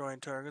while destroying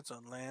targets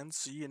on land,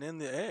 sea, and in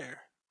the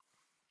air.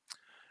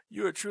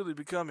 You are truly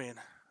becoming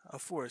a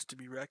force to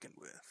be reckoned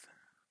with.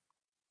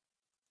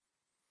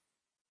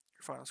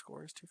 Your final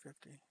score is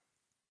 250.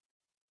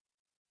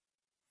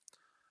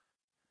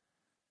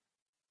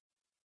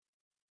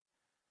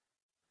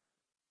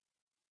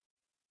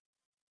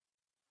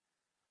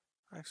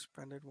 I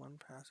expended one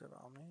passive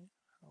Omni.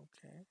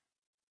 Okay.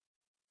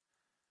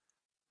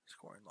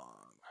 Scoring log.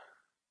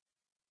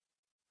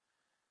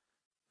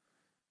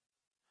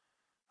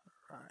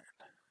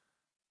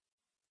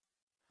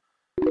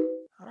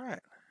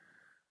 Alright.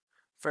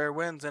 Fair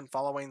winds and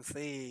following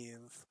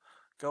seas.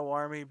 Go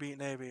Army, beat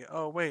Navy.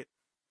 Oh, wait.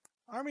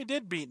 Army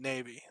did beat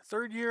Navy.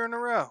 3rd year in a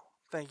row.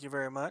 Thank you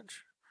very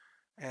much.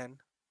 And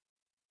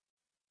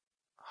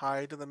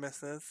hi to the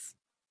missus.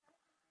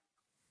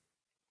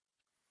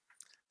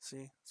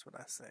 See, that's what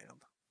I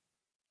sailed.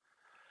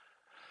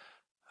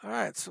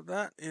 Alright, so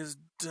that is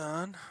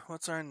done.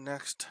 What's our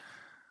next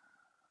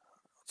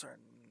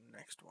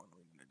one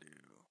we're going to do?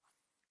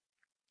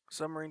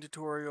 Submarine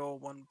tutorial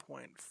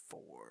 1.4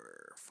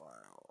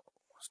 file.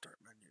 Start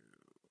menu.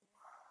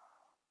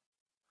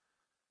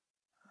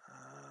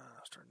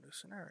 Start new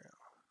scenario.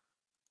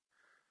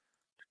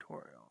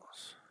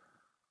 Tutorials.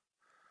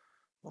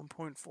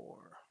 1.4.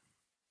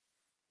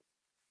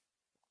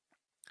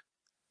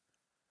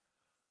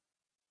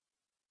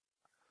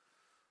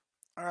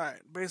 Alright,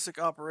 basic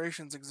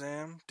operations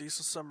exam.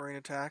 Diesel submarine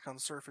attack on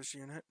surface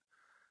unit.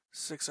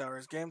 6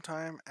 hours game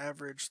time.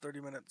 Average 30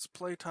 minutes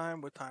play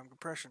time with time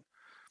compression.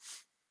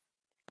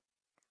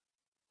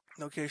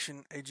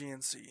 Location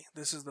Aegean Sea.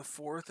 This is the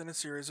 4th in a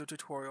series of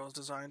tutorials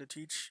designed to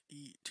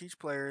teach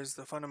players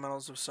the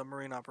fundamentals of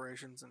submarine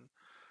operations and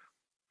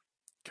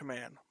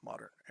command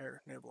modern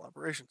air naval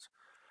operations.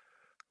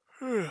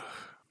 And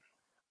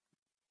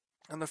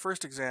the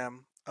first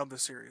exam of the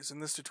series. In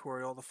this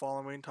tutorial, the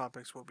following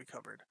topics will be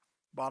covered: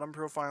 bottom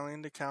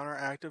profiling to counter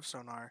active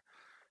sonar,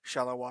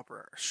 shallow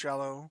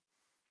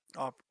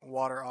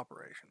water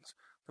operations.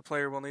 The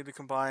player will need to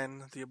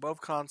combine the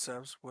above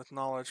concepts with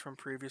knowledge from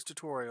previous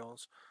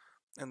tutorials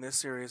in this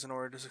series in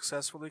order to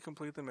successfully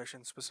complete the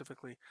mission,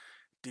 specifically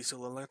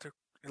diesel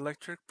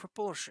electric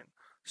propulsion,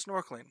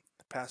 snorkeling,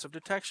 passive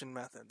detection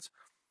methods,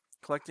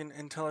 collecting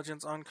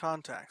intelligence on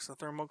contacts, the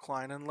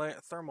thermocline and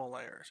thermal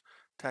layers,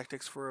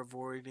 tactics for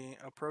avoiding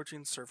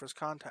approaching surface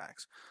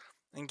contacts,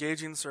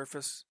 engaging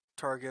surface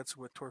targets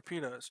with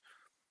torpedoes,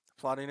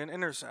 plotting an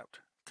intercept,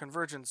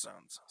 convergence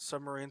zones,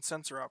 submarine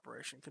sensor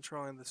operation,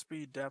 controlling the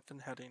speed, depth,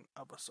 and heading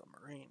of a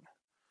submarine.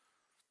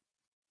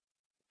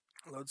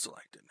 Load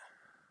selected.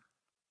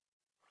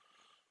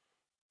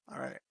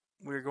 Alright,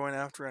 we're going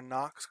after a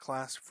Knox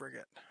class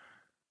frigate.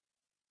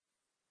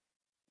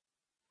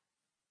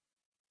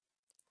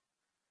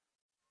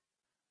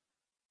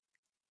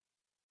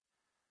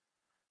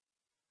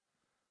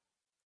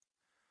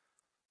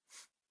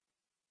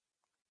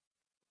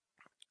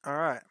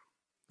 Alright,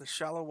 the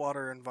shallow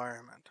water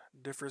environment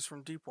differs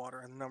from deep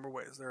water in a number of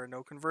ways. There are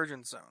no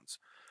convergence zones.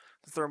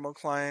 The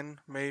thermocline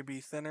may be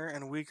thinner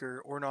and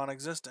weaker or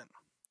non-existent.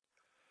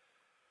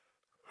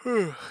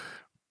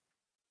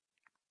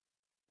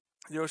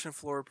 The ocean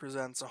floor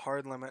presents a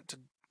hard limit to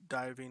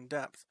diving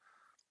depth.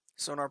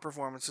 Sonar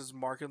performance is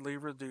markedly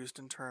reduced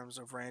in terms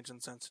of range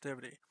and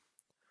sensitivity.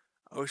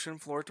 Ocean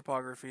floor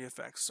topography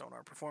affects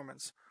sonar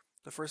performance.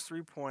 The first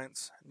 3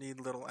 points need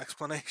little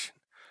explanation.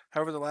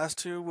 However, the last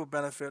 2 will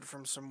benefit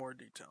from some more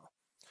detail.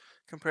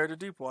 Compared to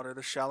deep water,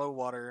 the shallow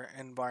water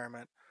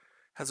environment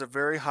has a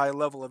very high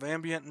level of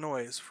ambient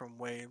noise from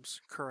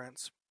waves,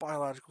 currents,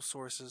 biological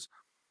sources,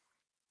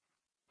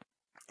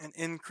 and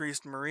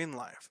increased marine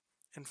life.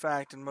 In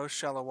fact, in most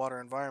shallow water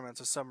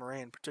environments, a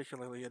submarine,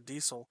 particularly a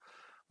diesel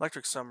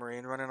electric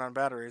submarine running on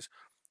batteries,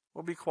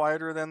 will be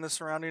quieter than the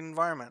surrounding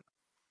environment.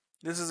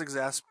 This is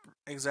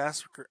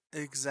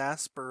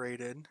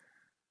exacerbated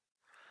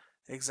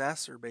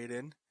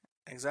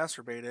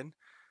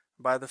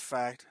by the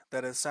fact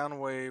that as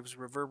sound waves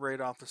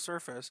reverberate off the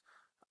surface,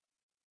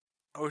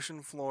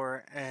 ocean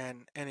floor,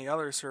 and any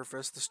other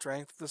surface, the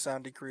strength of the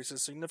sound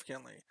decreases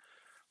significantly.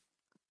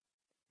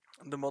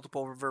 The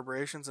multiple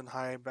reverberations and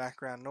high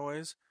background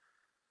noise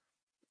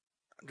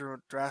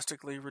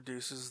drastically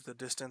reduces the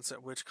distance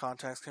at which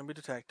contacts can be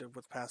detected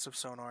with passive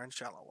sonar in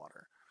shallow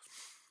water.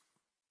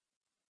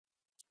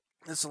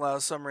 This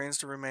allows submarines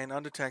to remain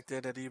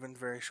undetected at even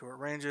very short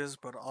ranges,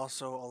 but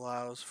also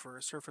allows for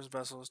surface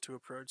vessels to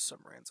approach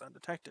submarines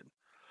undetected.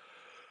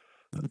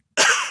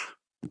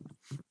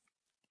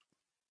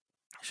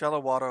 Shallow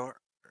water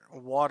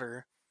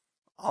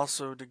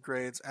also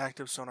degrades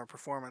active sonar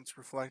performance.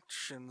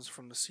 Reflections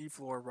from the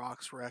seafloor,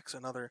 rocks, wrecks,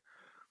 and other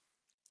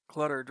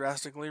clutter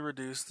drastically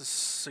reduce the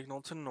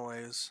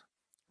signal-to-noise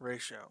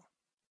ratio,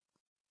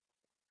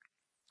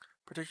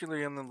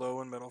 particularly in the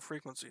low and middle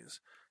frequencies.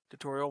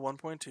 Tutorial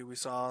 1.2, we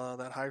saw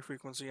that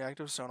high-frequency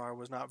active sonar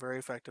was not very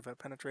effective at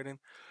penetrating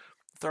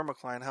the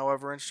thermocline.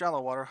 However, in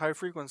shallow water, high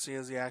frequency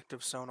is the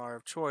active sonar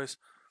of choice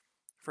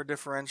for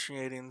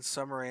differentiating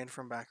submarine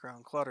from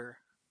background clutter.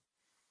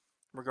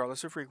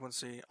 Regardless of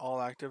frequency,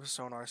 all active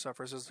sonar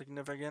suffers a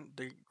significant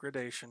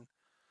degradation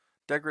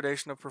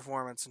of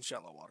performance in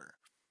shallow water.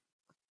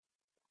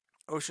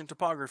 Ocean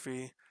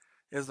topography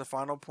is the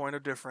final point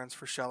of difference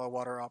for shallow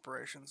water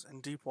operations. In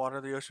deep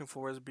water, the ocean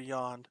floor is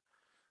beyond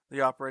the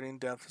operating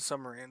depth of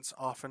submarines,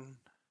 often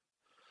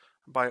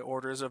by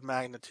orders of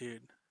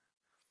magnitude,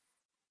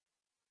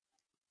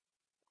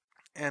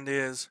 and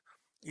is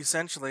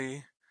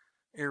essentially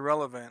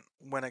irrelevant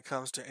when it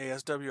comes to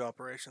ASW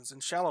operations.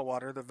 In shallow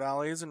water, the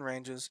valleys and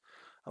ranges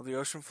of the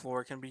ocean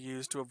floor can be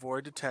used to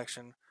avoid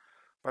detection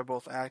by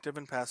both active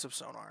and passive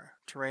sonar.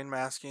 Terrain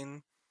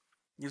masking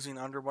using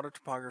underwater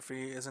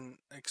topography is an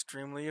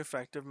extremely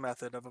effective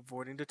method of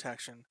avoiding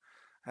detection,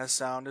 as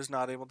sound is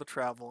not able to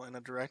travel in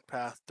a direct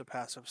path to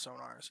passive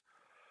sonars.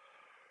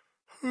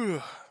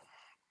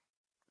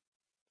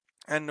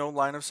 And no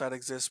line of sight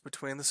exists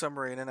between the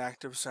submarine and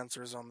active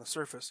sensors on the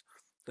surface.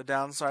 The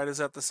downside is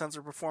that the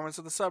sensor performance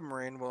of the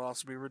submarine will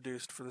also be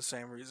reduced for the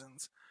same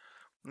reasons.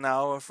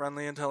 Now, a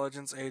friendly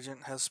intelligence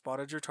agent has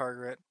spotted your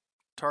target,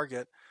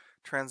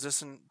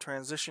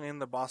 transitioning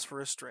the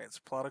Bosphorus Straits.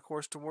 Plot a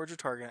course towards your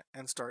target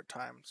and start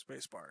time.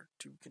 Spacebar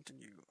to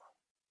continue.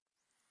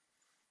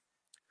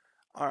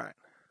 Alright,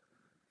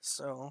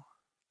 so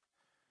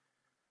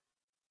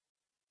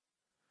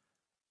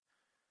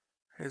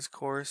his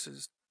course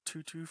is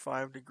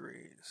 225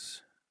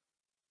 degrees.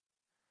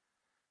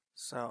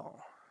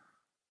 So,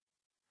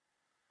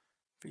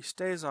 if he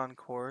stays on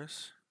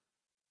course,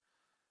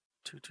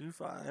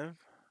 225,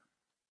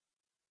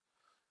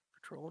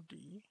 Control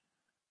D,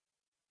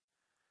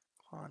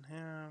 on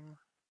him,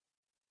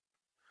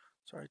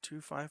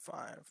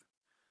 255,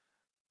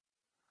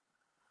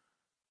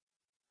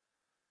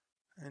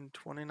 and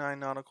 29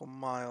 nautical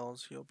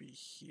miles, he'll be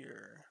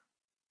here.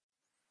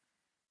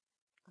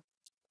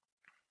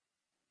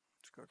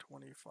 Let's go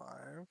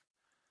 25,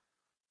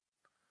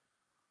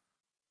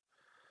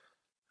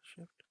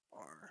 Shift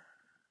R,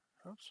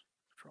 oops,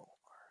 Control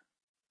R,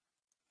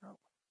 nope.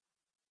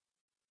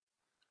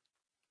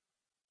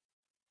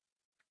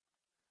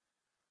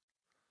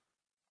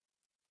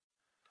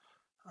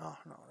 Oh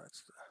no,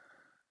 that's the,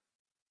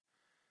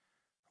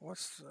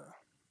 what's the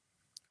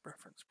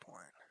reference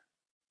point?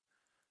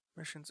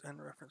 Missions and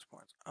reference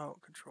points. Oh,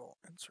 Control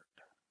Insert.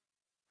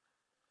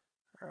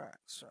 Alright,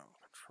 so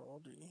Control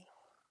D.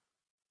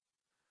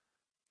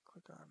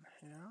 Click on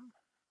him.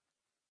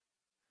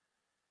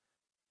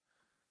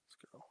 Let's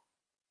go.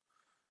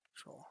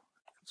 Control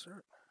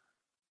Insert.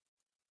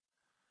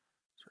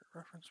 Insert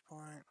reference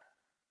point.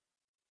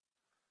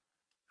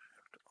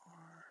 Shift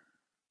R.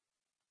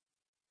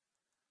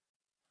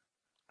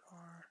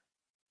 R.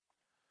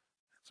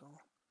 Cancel.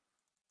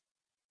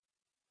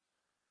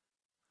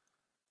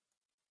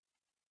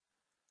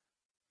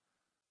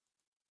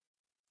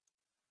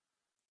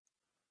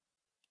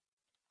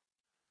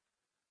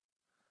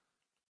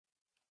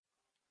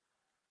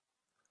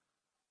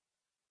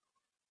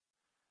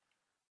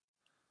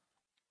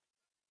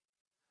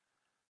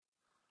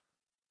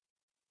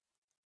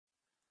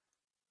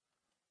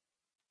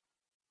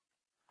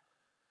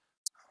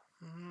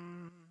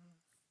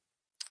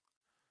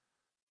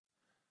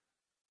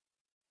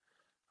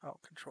 Oh,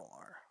 Control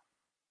R.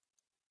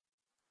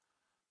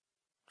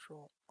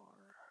 Control R.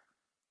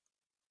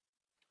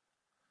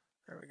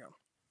 There we go.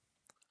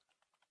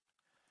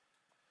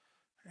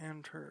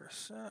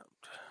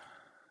 Intercept.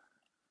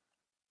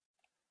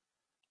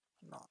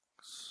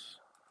 knots.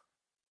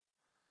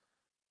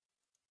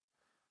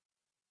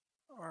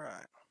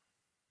 Alright.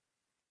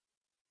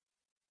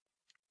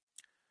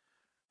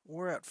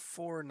 We're at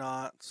 4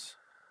 knots.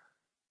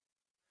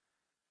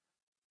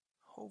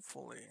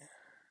 Hopefully.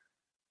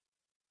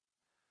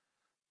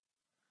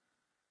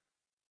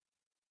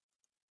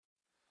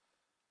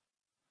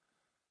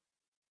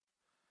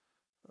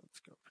 Let's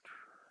go.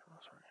 Oh,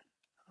 sorry.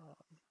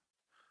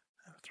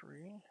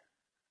 F3.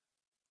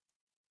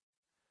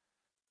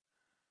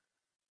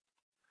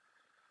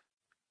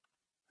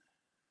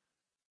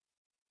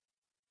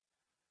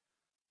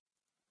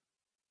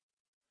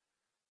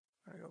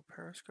 I go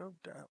periscope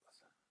depth.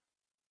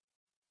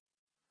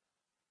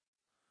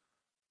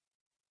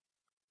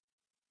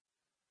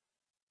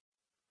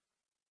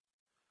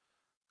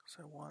 Because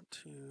I want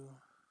to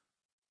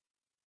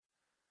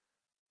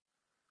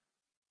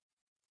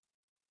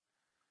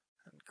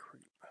and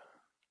creep.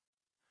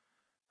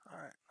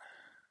 Alright.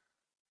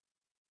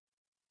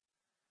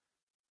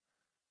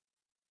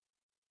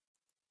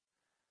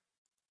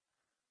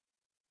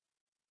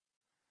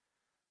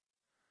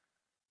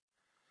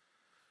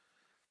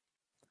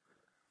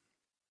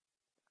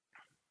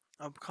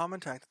 A common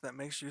tactic that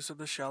makes use of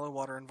the shallow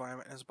water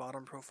environment is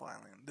bottom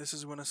profiling. This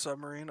is when a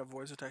submarine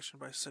avoids detection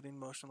by sitting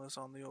motionless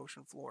on the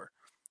ocean floor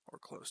or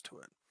close to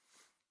it.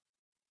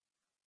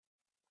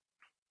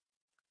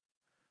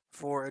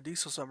 For a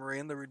diesel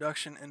submarine, the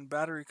reduction in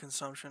battery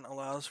consumption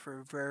allows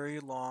for very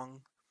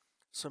long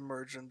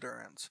submerged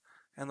endurance,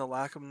 and the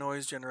lack of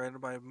noise generated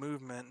by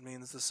movement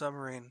means the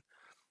submarine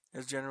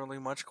is generally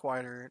much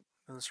quieter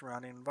than the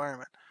surrounding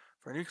environment.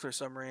 For a nuclear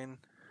submarine,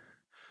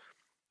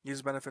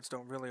 these benefits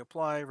don't really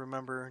apply.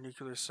 Remember,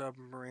 nuclear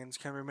submarines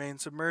can remain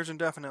submerged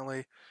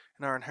indefinitely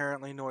and are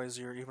inherently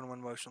noisier even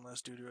when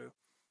motionless due to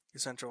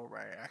essential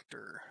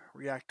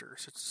reactor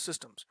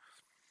systems.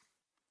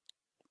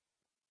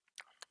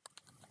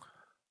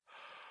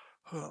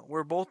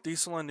 Where both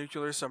diesel and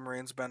nuclear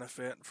submarines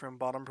benefit from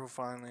bottom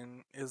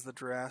profiling is the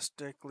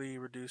drastically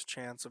reduced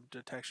chance of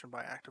detection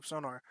by active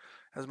sonar.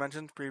 As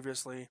mentioned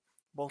previously,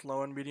 both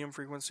low and medium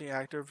frequency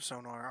active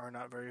sonar are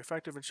not very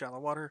effective in shallow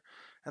water,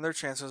 and their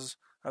chances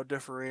of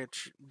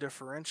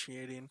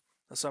differentiating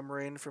a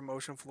submarine from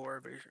ocean floor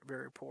are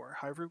very poor.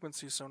 High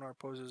frequency sonar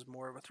poses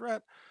more of a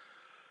threat,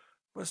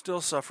 but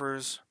still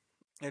suffers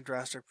a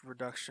drastic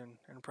reduction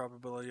in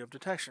probability of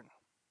detection.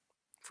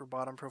 For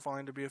bottom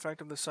profiling to be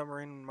effective, the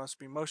submarine must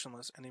be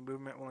motionless. Any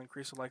movement will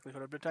increase the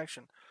likelihood of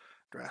detection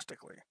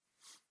drastically,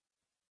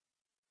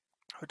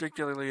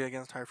 particularly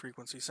against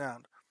high-frequency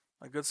sound.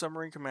 A good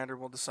submarine commander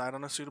will decide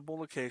on a suitable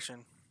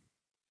location,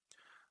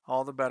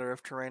 all the better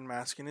if terrain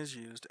masking is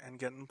used, and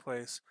get in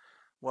place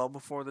well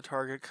before the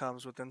target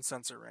comes within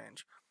sensor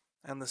range,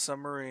 and the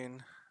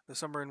submarine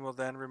will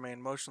then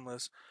remain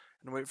motionless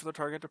and wait for the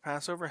target to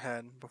pass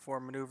overhead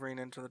before maneuvering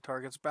into the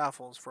target's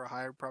baffles for a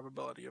higher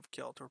probability of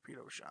kill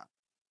torpedo shot.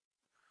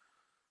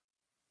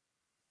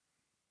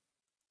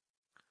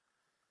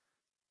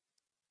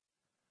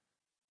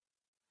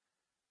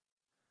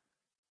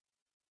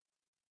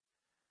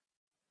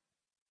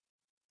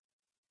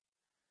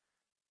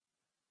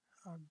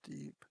 How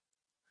deep?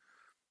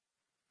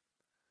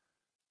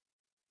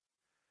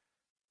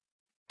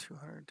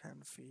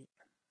 210 feet.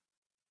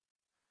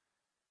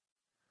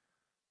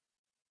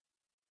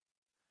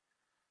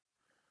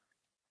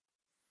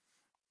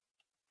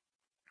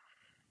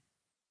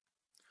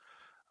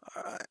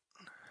 Alright.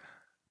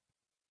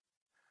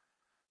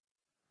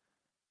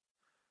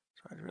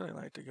 So I'd really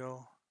like to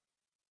go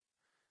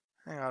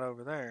hang out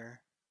over there.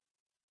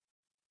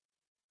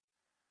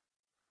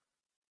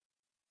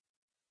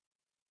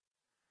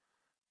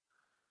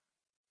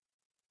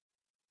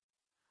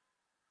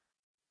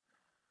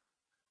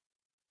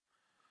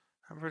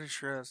 I'm pretty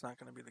sure that's not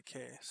going to be the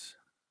case.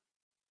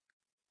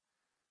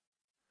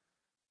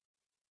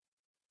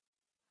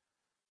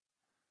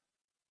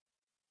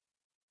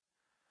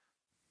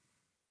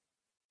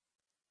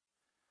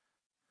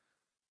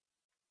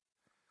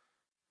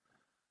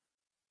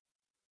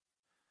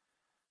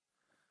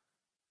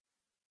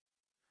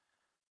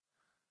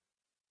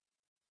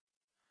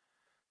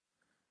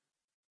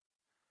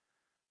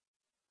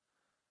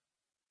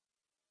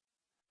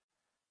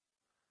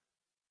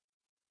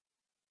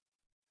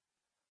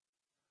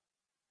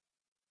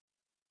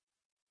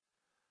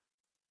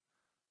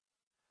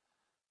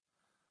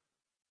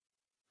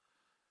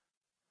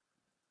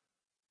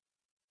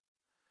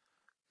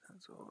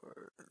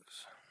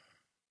 Sensors.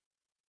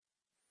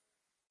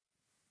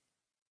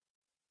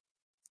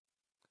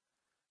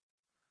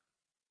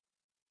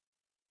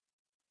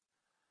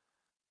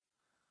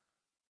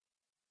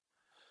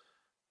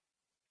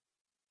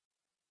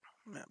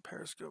 I'm at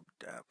periscope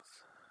depth.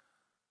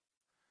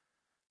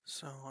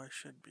 So I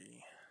should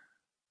be.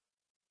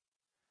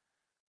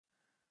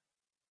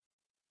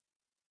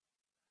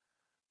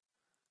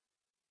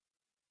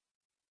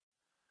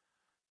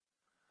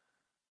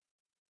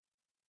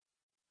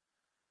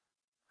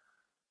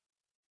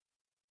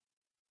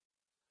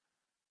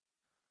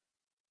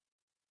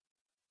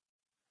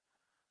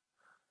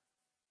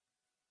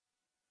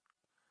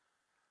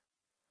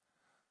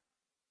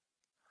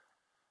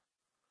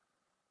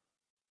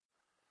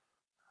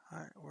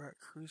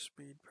 Cruise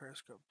speed,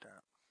 periscope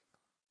depth.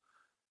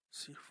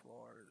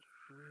 Seafloor is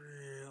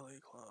really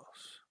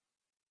close.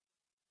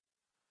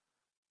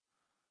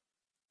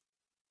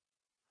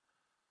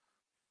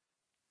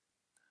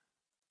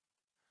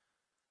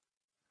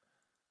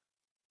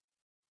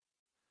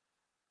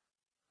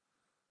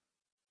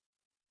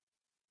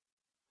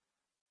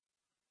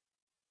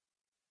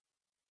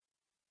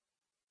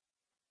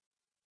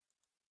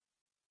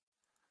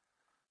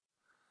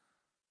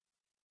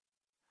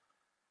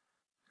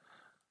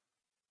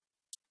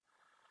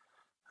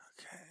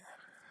 Okay.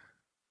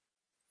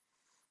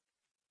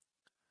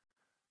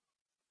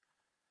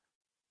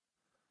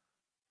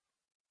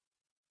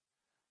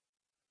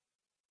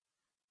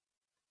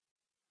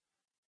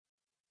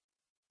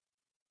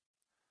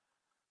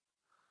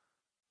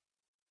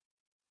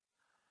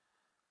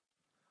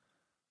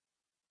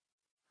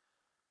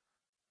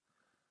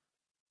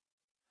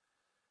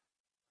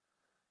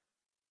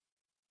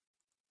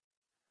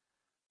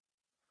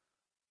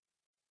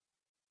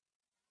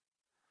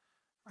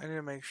 I need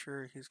to make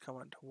sure he's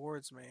coming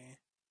towards me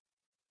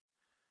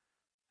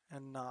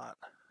and not.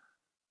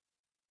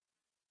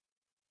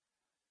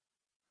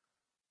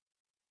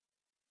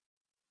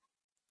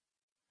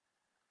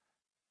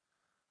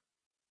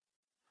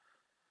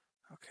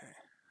 Okay.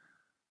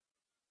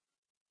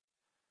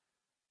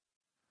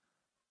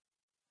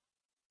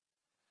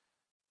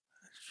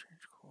 Let's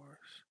change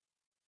course.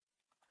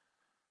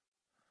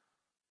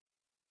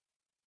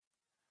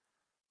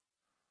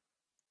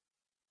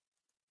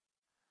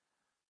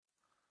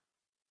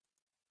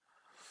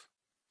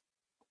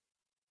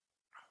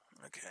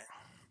 Okay.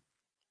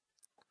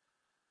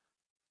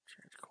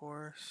 Change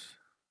course.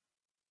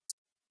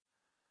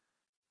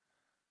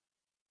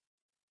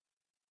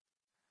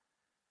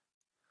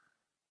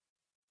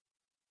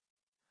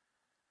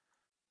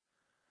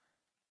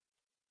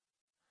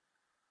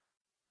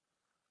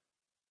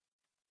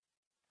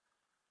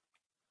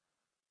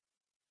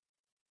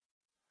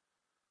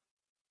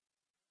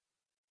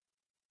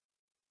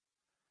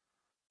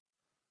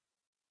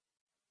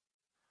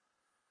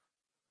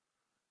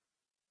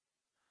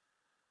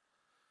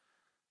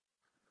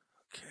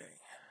 Okay.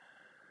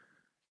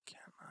 Can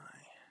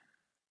I?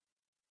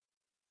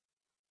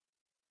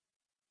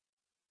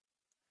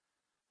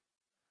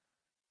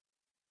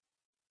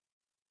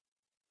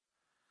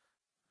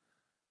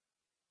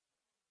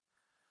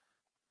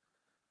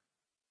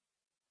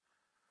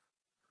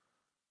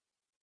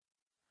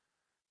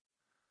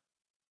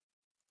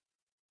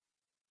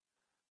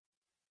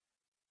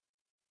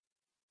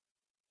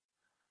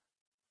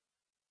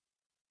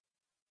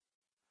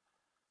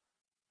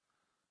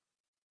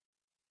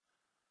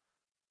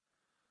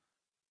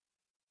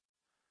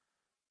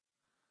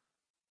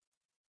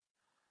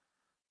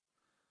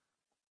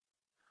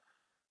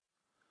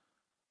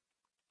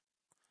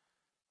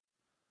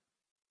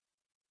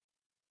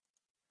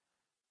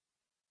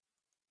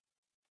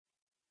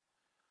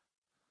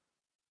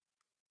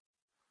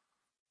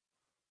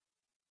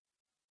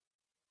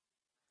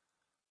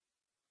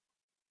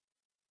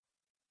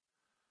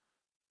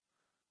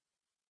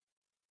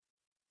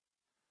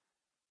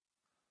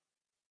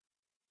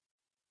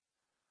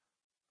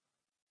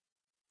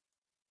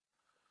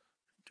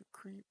 To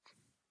creep.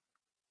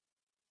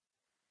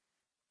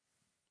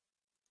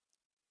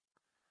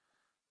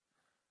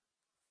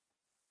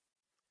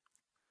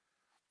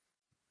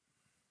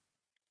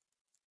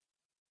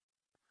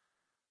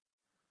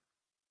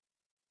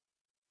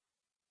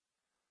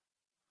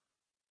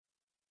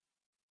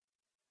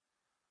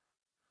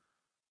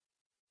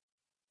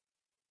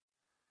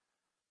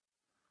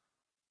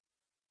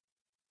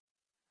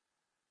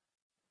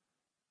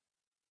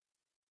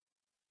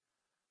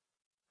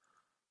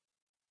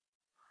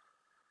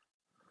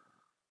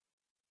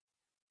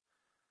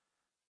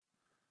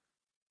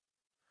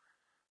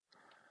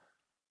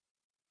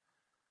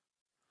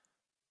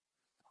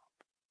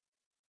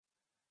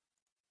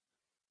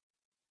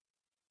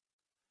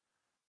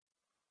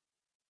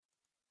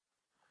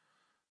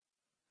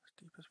 As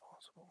deep as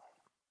possible.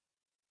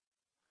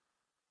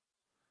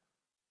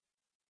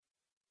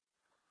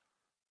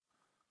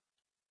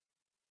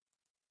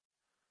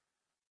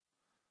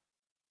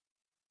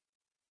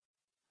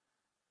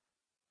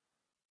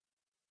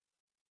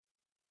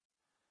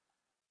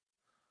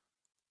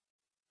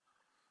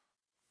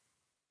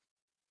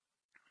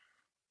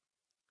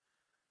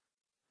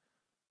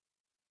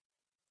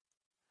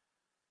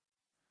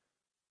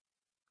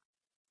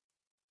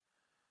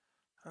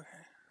 Okay,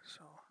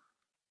 so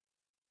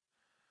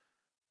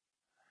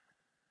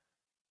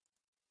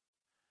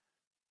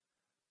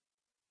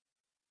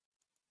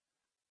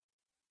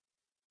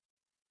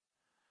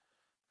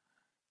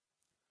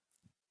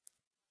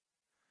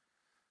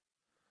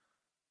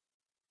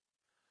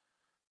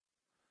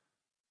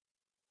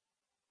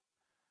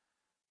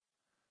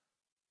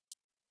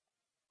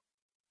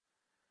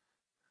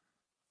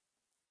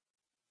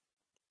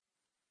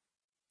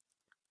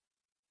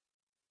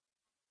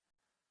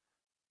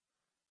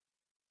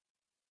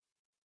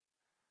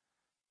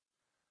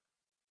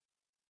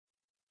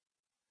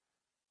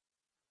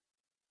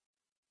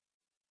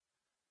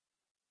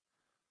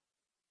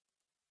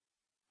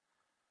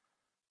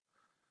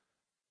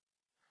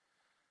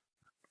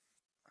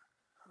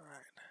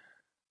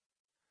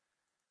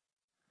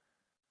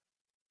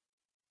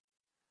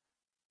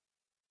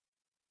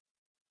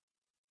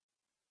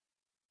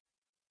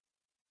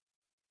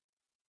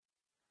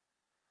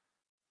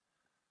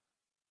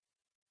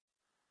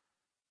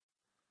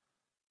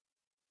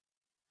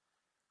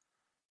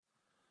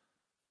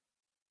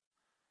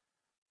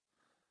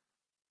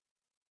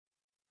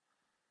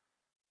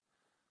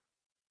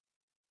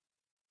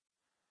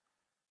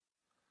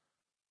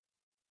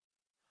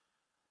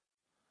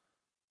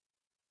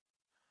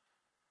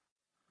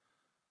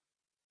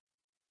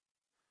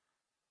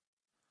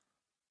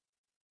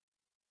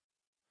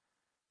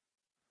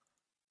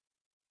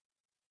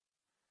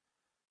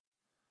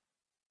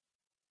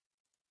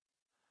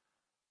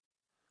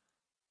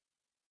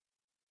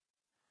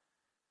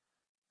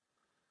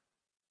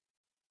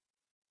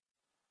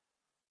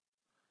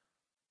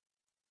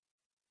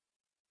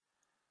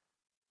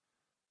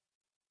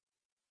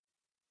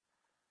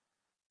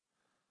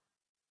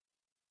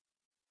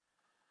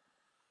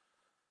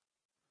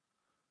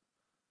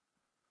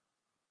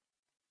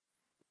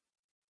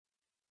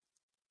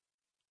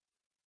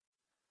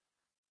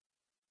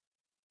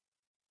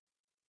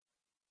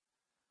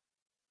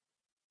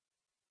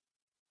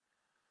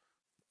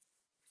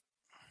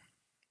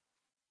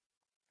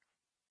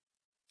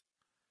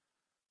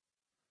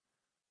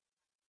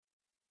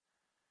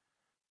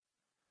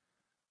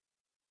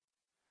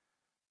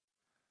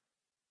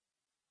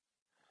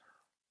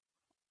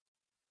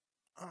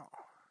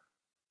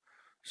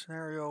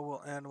Scenario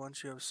will end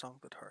once you have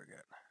sunk the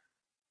target.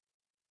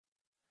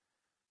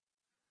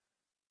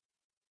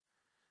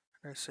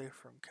 And are safe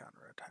from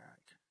counterattack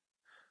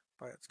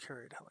by its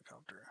carried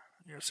helicopter.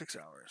 You have 6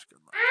 hours. Good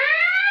luck.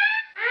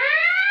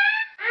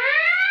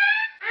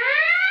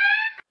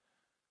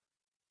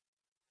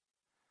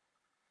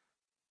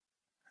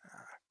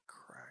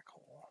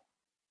 Crackle.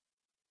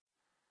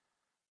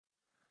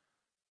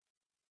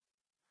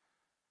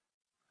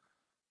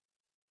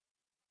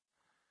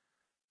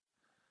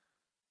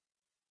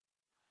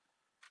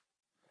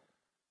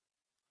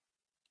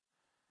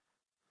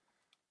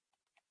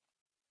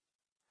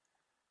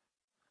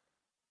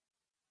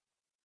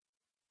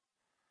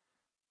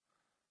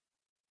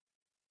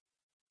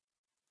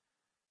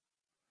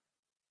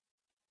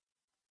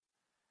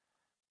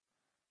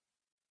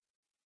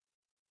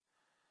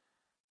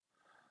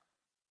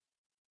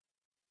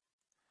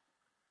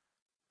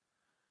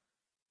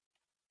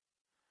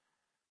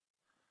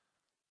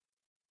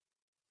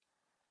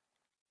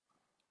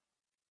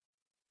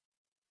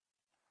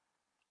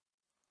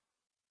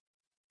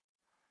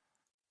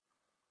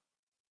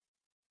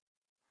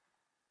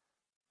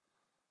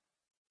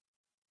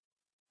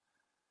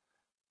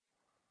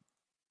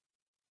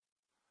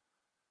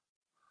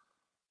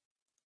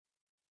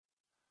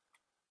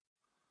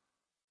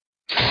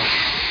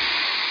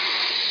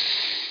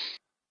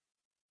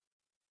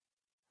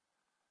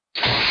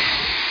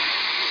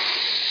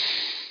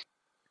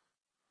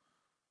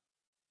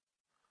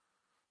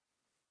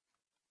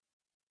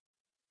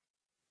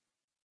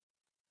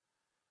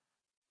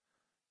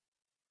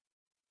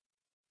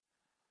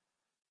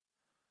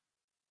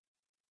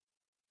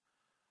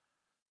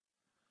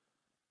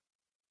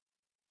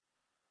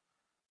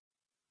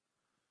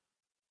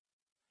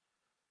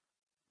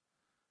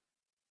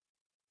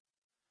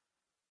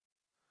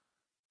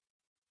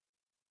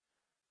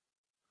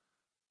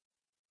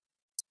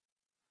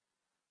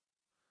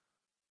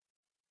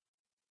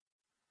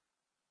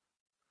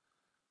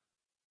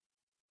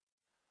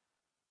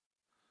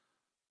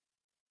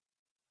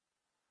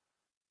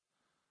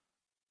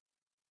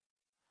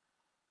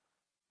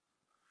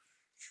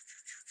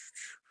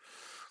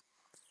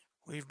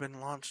 We've been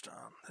launched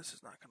on. This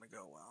is not going to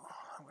go well.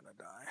 I'm going to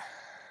die.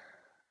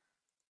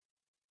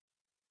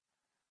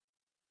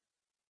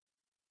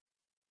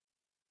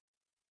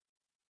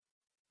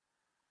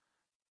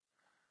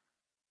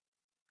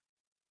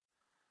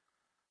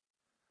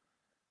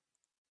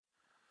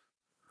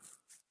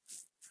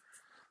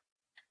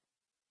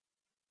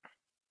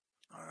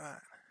 Alright.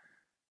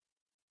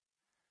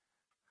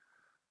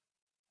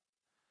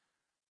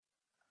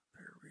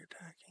 They're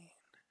reattacking.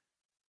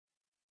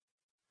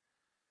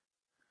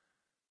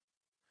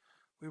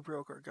 We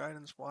broke our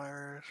guidance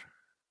wires.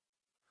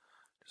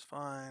 Just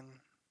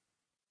fine.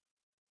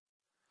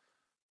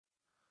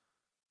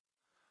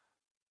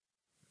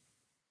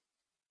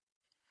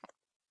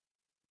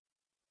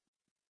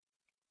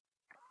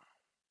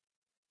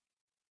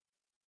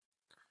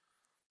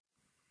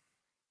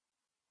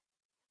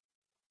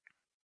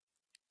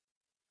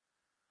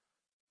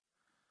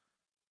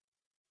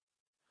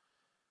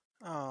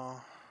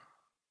 Oh.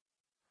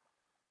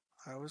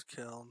 I was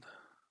killed.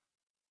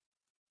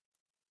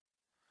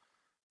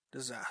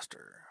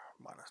 Disaster.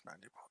 Minus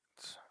 90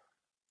 points.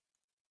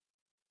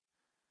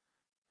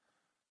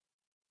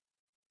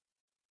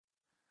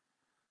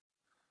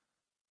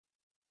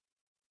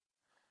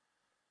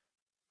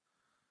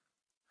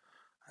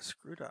 I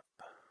screwed up.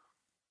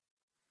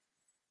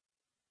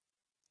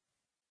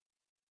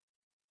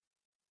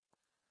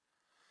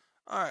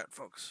 Alright,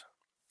 folks.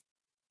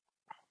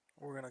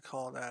 We're going to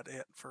call that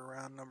it for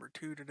round number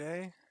 2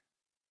 today.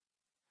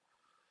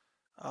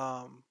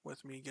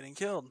 With me getting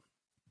killed.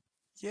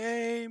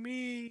 Yay,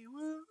 me!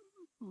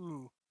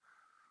 Woo!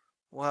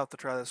 We'll have to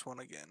try this one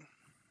again.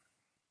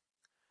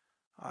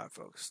 Alright,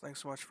 folks.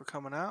 Thanks so much for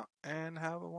coming out, and have a